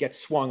pendulum gets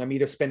swung. I'm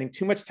either spending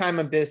too much time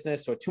on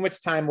business or too much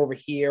time over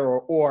here,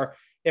 or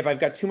if I've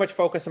got too much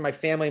focus on my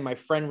family, my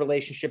friend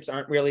relationships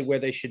aren't really where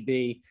they should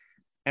be.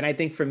 And I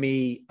think for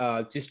me,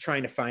 just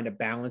trying to find a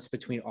balance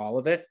between all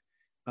of it.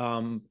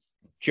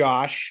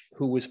 Josh,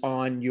 who was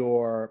on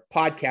your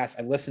podcast,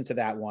 I listened to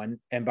that one.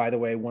 And by the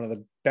way, one of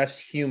the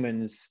best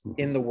humans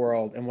in the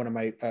world, and one of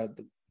my,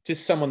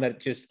 just someone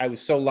that I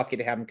was so lucky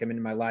to have him come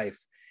into my life,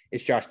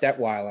 is Josh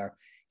Detweiler.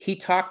 He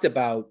talked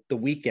about the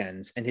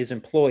weekends and his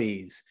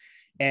employees.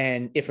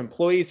 And if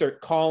employees are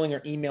calling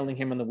or emailing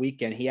him on the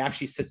weekend, he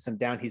actually sits them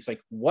down. He's like,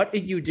 what are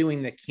you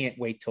doing that can't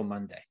wait till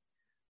Monday?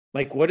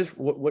 Like, what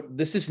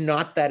this is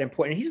not that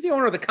important. And he's the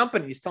owner of the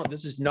company. He's telling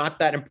this is not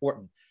that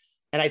important.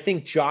 And I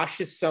think Josh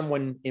is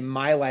someone in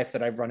my life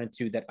that I've run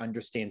into that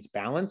understands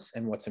balance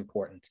and what's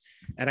important.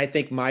 And I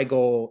think my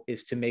goal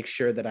is to make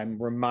sure that I'm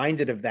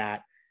reminded of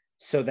that,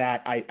 so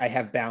that I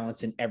have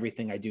balance in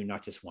everything I do,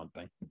 not just one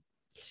thing.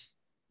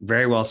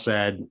 Very well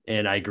said.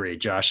 And I agree.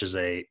 Josh is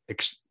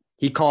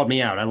he called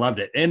me out. I loved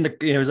it. And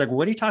he was like,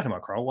 what are you talking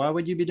about, Carl? Why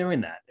would you be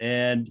doing that?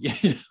 And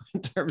in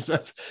terms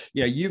of,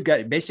 you've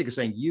got basically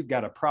saying you've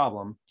got a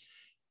problem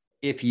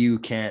if you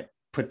can't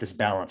put this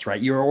balance,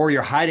 right?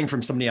 You're hiding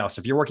from somebody else.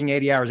 If you're working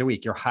 80 hours a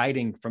week, you're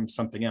hiding from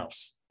something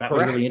else. That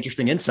was really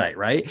interesting insight,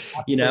 right?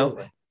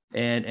 Absolutely.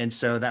 And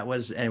so that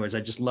was, anyways,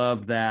 I just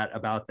loved that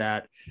about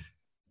that.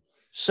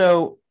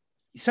 So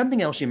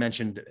something else you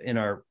mentioned in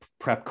our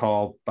prep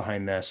call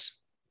behind this,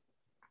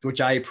 which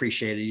I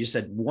appreciated. You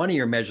said one of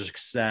your measures of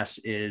success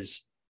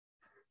is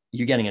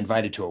you getting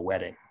invited to a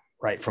wedding,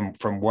 right? From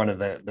one of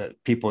the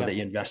people that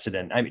you invested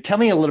in. I mean, tell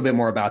me a little bit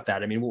more about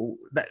that. I mean,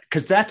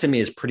 because that to me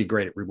is pretty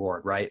great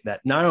reward, right?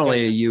 That not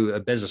only are you a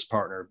business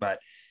partner, but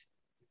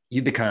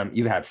you've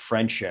had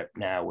friendship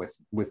now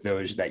with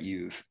those that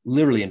you've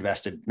literally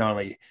invested not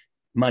only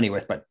money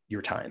with, but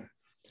your time.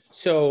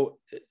 So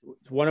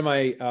one of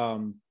my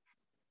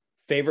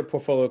favorite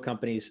portfolio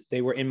companies,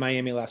 they were in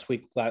Miami last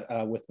week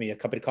with me, a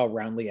company called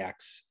Roundly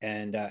X,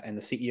 and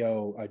the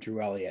CEO,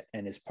 Drew Elliott,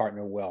 and his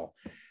partner, Will.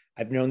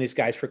 I've known these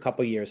guys for a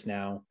couple of years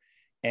now.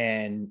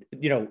 And,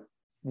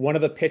 one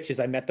of the pitches,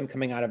 I met them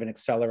coming out of an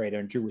accelerator,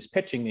 and Drew was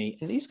pitching me.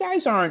 And these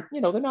guys aren't,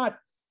 they're not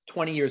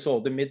 20 years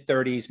old, they're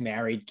mid-30s,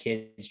 married,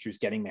 kids. Drew's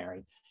getting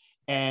married.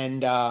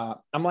 And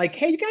I'm like,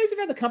 hey, you guys have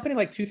had the company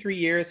like 2-3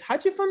 years.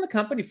 How'd you fund the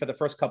company for the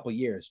first couple of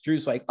years?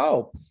 Drew's like,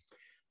 oh,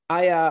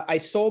 I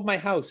sold my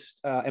house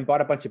and bought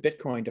a bunch of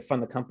Bitcoin to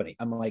fund the company.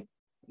 I'm like,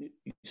 you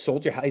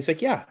sold your house? He's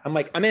like, yeah. I'm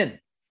like, I'm in.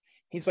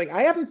 He's like,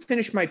 I haven't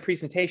finished my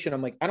presentation.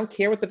 I'm like, I don't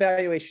care what the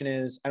valuation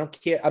is. I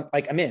don't care.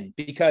 I'm in,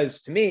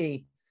 because to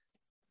me,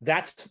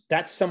 that's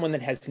someone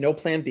that has no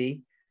plan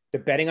B.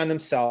 They're betting on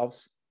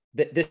themselves,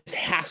 that this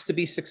has to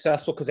be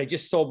successful because I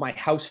just sold my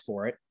house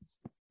for it.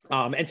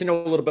 And to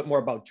know a little bit more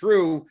about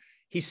Drew,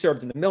 he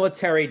served in the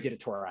military, did a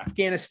tour of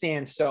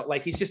Afghanistan. So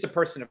like, he's just a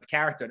person of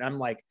character. And I'm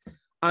like,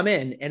 I'm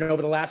in. And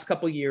over the last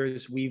couple of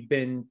years, we've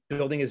been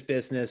building his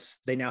business.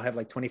 They now have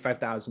like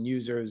 25,000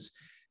 users.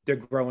 they're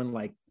growing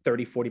like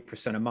 30,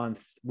 40% a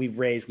month. We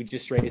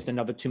just raised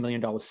another $2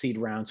 million seed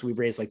round. So we've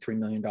raised like $3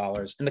 million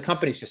and the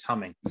company's just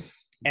humming.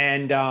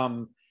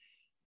 And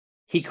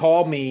he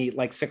called me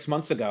like 6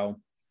 months ago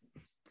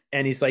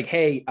and he's like,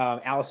 hey,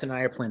 Alice and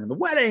I are planning the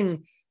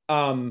wedding.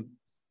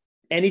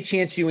 Any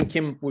chance you and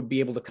Kim would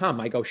be able to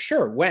come? I go,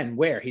 sure. When,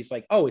 where? He's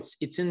like, oh,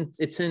 it's in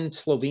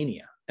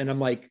Slovenia. And I'm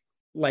like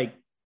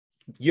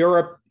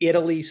Europe,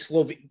 Italy,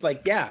 Slovenia.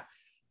 Like, yeah.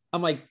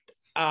 I'm like,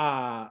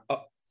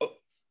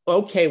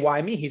 okay,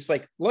 why me? He's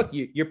like, look,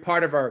 you're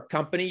part of our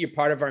company. You're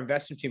part of our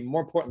investment team.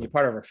 More importantly, you're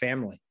part of our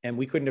family. And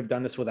we couldn't have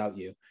done this without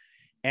you.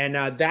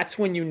 And that's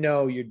when you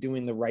know you're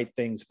doing the right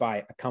things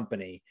by a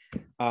company.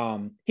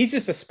 He's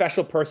just a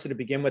special person to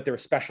begin with. They're a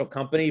special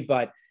company,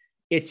 but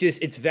it's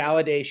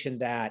validation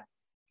that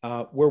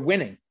we're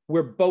winning.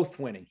 We're both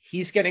winning.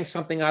 He's getting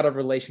something out of a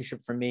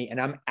relationship from me, and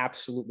I'm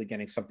absolutely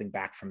getting something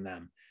back from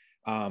them.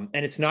 And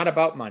it's not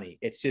about money.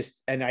 It's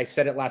just, and I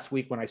said it last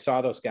week when I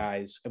saw those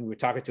guys and we were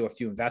talking to a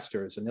few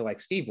investors and they're like,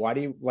 Steve, why do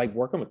you like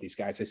working with these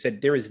guys? I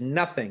said, there is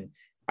nothing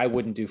I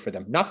wouldn't do for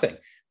them. Nothing.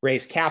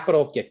 Raise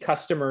capital, get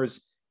customers,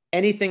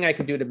 anything I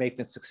can do to make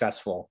them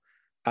successful.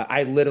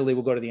 I literally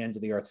will go to the end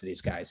of the earth for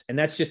these guys. And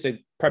that's just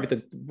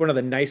probably one of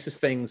the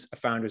nicest things a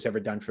founder's ever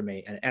done for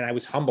me. And I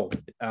was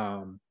humbled.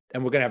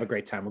 And we're going to have a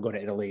great time. We'll go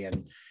to Italy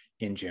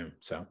in June.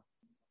 So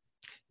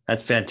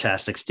that's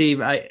fantastic.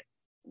 Steve, I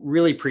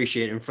really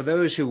appreciate it. And for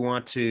those who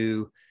want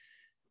to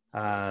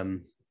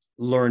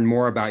learn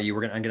more about you,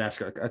 I'm going to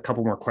ask a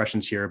couple more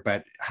questions here,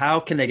 but how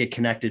can they get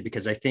connected?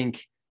 Because I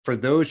think for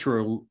those who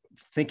are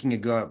thinking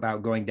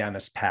about going down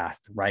this path,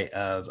 right,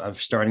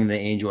 of starting the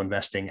angel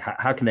investing,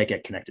 how can they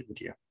get connected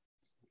with you?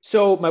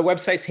 So my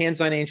website's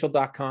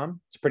handsonangel.com.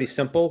 It's pretty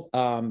simple.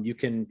 You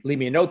can leave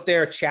me a note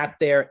there, chat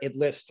there. It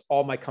lists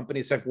all my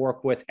companies I've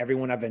worked with,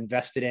 everyone I've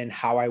invested in,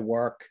 how I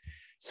work,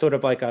 sort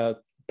of like a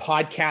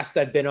podcast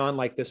I've been on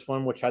like this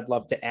one, which I'd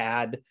love to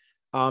add.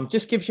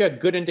 Just gives you a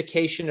good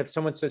indication. If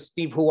someone says,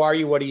 Steve, who are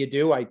you? What do you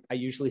do? I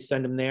usually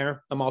send them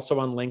there. I'm also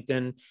on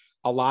LinkedIn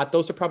a lot.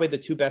 Those are probably the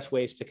two best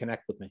ways to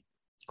connect with me.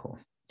 Cool.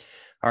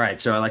 All right.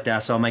 So I like to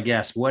ask all my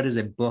guests, what is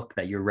a book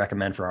that you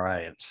recommend for our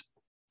audience?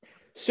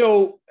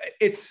 So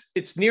it's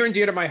near and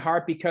dear to my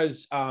heart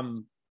because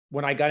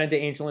when I got into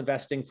angel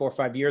investing 4 or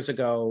 5 years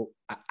ago,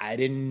 I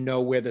didn't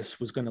know where this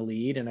was going to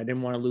lead and I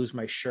didn't want to lose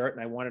my shirt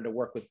and I wanted to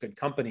work with good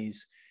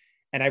companies.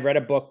 And I read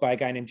a book by a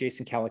guy named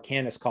Jason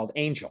Calacanis called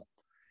Angel.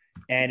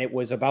 And it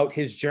was about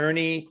his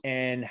journey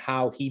and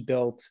how he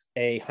built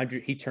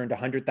he turned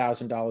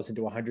 $100,000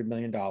 into $100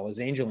 million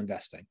angel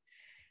investing.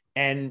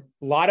 And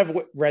a lot of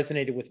what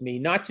resonated with me,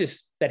 not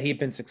just that he'd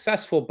been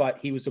successful, but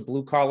he was a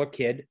blue collar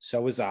kid.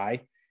 So was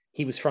I.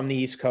 He was from the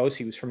East Coast.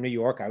 He was from New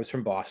York. I was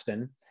from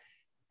Boston.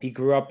 He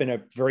grew up in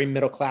a very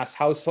middle-class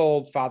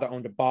household. Father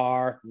owned a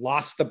bar,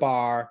 lost the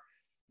bar.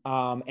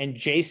 And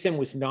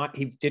Jason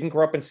he didn't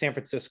grow up in San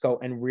Francisco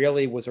and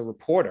really was a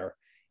reporter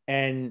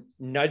and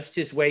nudged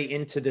his way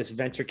into this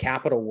venture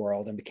capital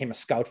world and became a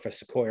scout for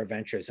Sequoia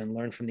Ventures and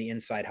learned from the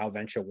inside how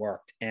venture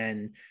worked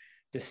and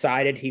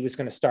decided he was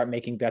going to start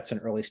making bets on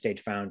early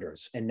stage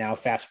founders. And now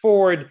fast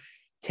forward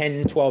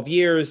 10, 12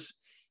 years,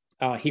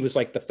 he was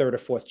like the third or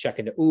fourth check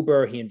into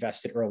Uber. He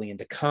invested early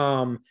into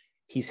Calm.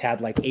 He's had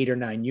like 8 or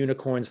 9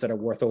 unicorns that are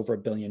worth over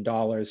 $1 billion.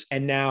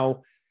 And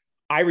now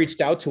I reached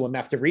out to him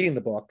after reading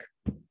the book,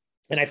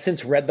 and I've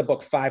since read the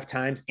book 5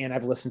 times and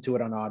I've listened to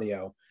it on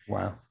audio.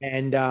 Wow.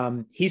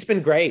 And he's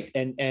been great.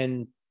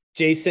 And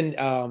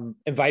Jason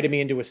invited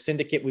me into a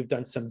syndicate. We've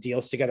done some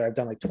deals together. I've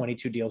done like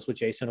 22 deals with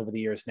Jason over the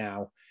years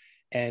now.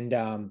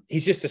 And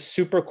he's just a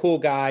super cool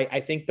guy. I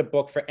think the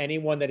book, for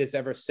anyone that has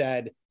ever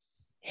said,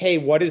 hey,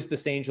 what is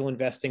this angel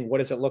investing? What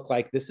does it look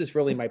like? This is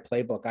really my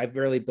playbook. I've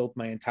really built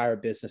my entire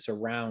business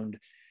around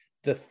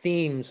the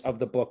themes of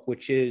the book,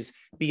 which is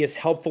be as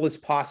helpful as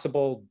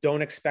possible.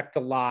 Don't expect a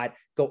lot.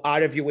 Go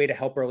out of your way to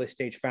help early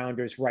stage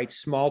founders, write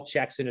small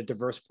checks in a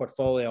diverse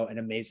portfolio, and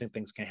amazing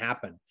things can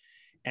happen.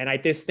 And I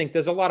just think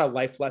there's a lot of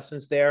life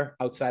lessons there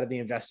outside of the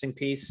investing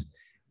piece.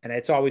 And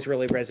it's always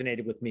really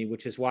resonated with me,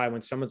 which is why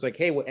when someone's like,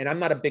 hey, and I'm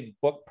not a big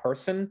book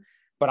person,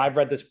 but I've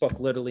read this book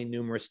literally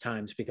numerous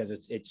times because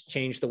it's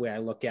changed the way I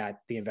look at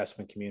the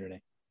investment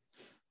community.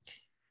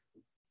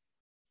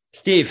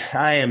 Steve,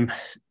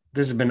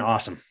 this has been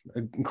awesome.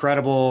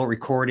 Incredible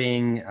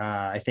recording.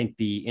 I think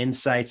the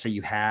insights that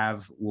you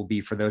have will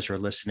be for those who are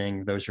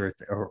listening, those who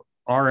are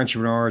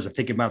entrepreneurs or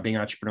thinking about being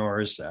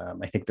entrepreneurs.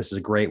 I think this is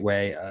a great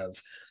way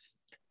of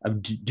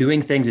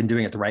doing things and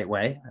doing it the right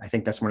way. I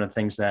think that's one of the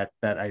things that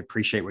I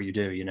appreciate what you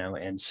do,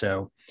 and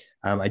so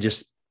I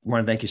just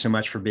want to thank you so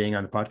much for being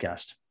on the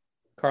podcast.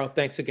 Carl,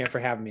 thanks again for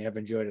having me. I've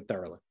enjoyed it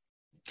thoroughly.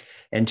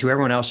 And to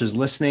everyone else who's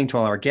listening, to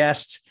all our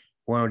guests,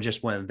 I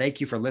just want to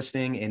thank you for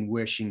listening and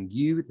wishing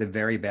you the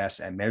very best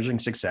at measuring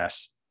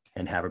success,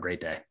 and have a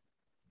great day.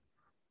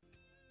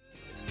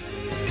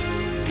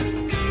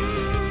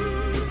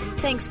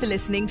 Thanks for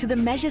listening to the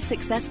Measure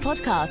Success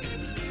podcast.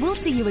 We'll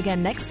see you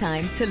again next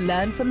time to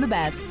learn from the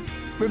best.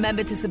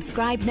 Remember to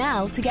subscribe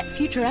now to get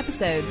future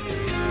episodes.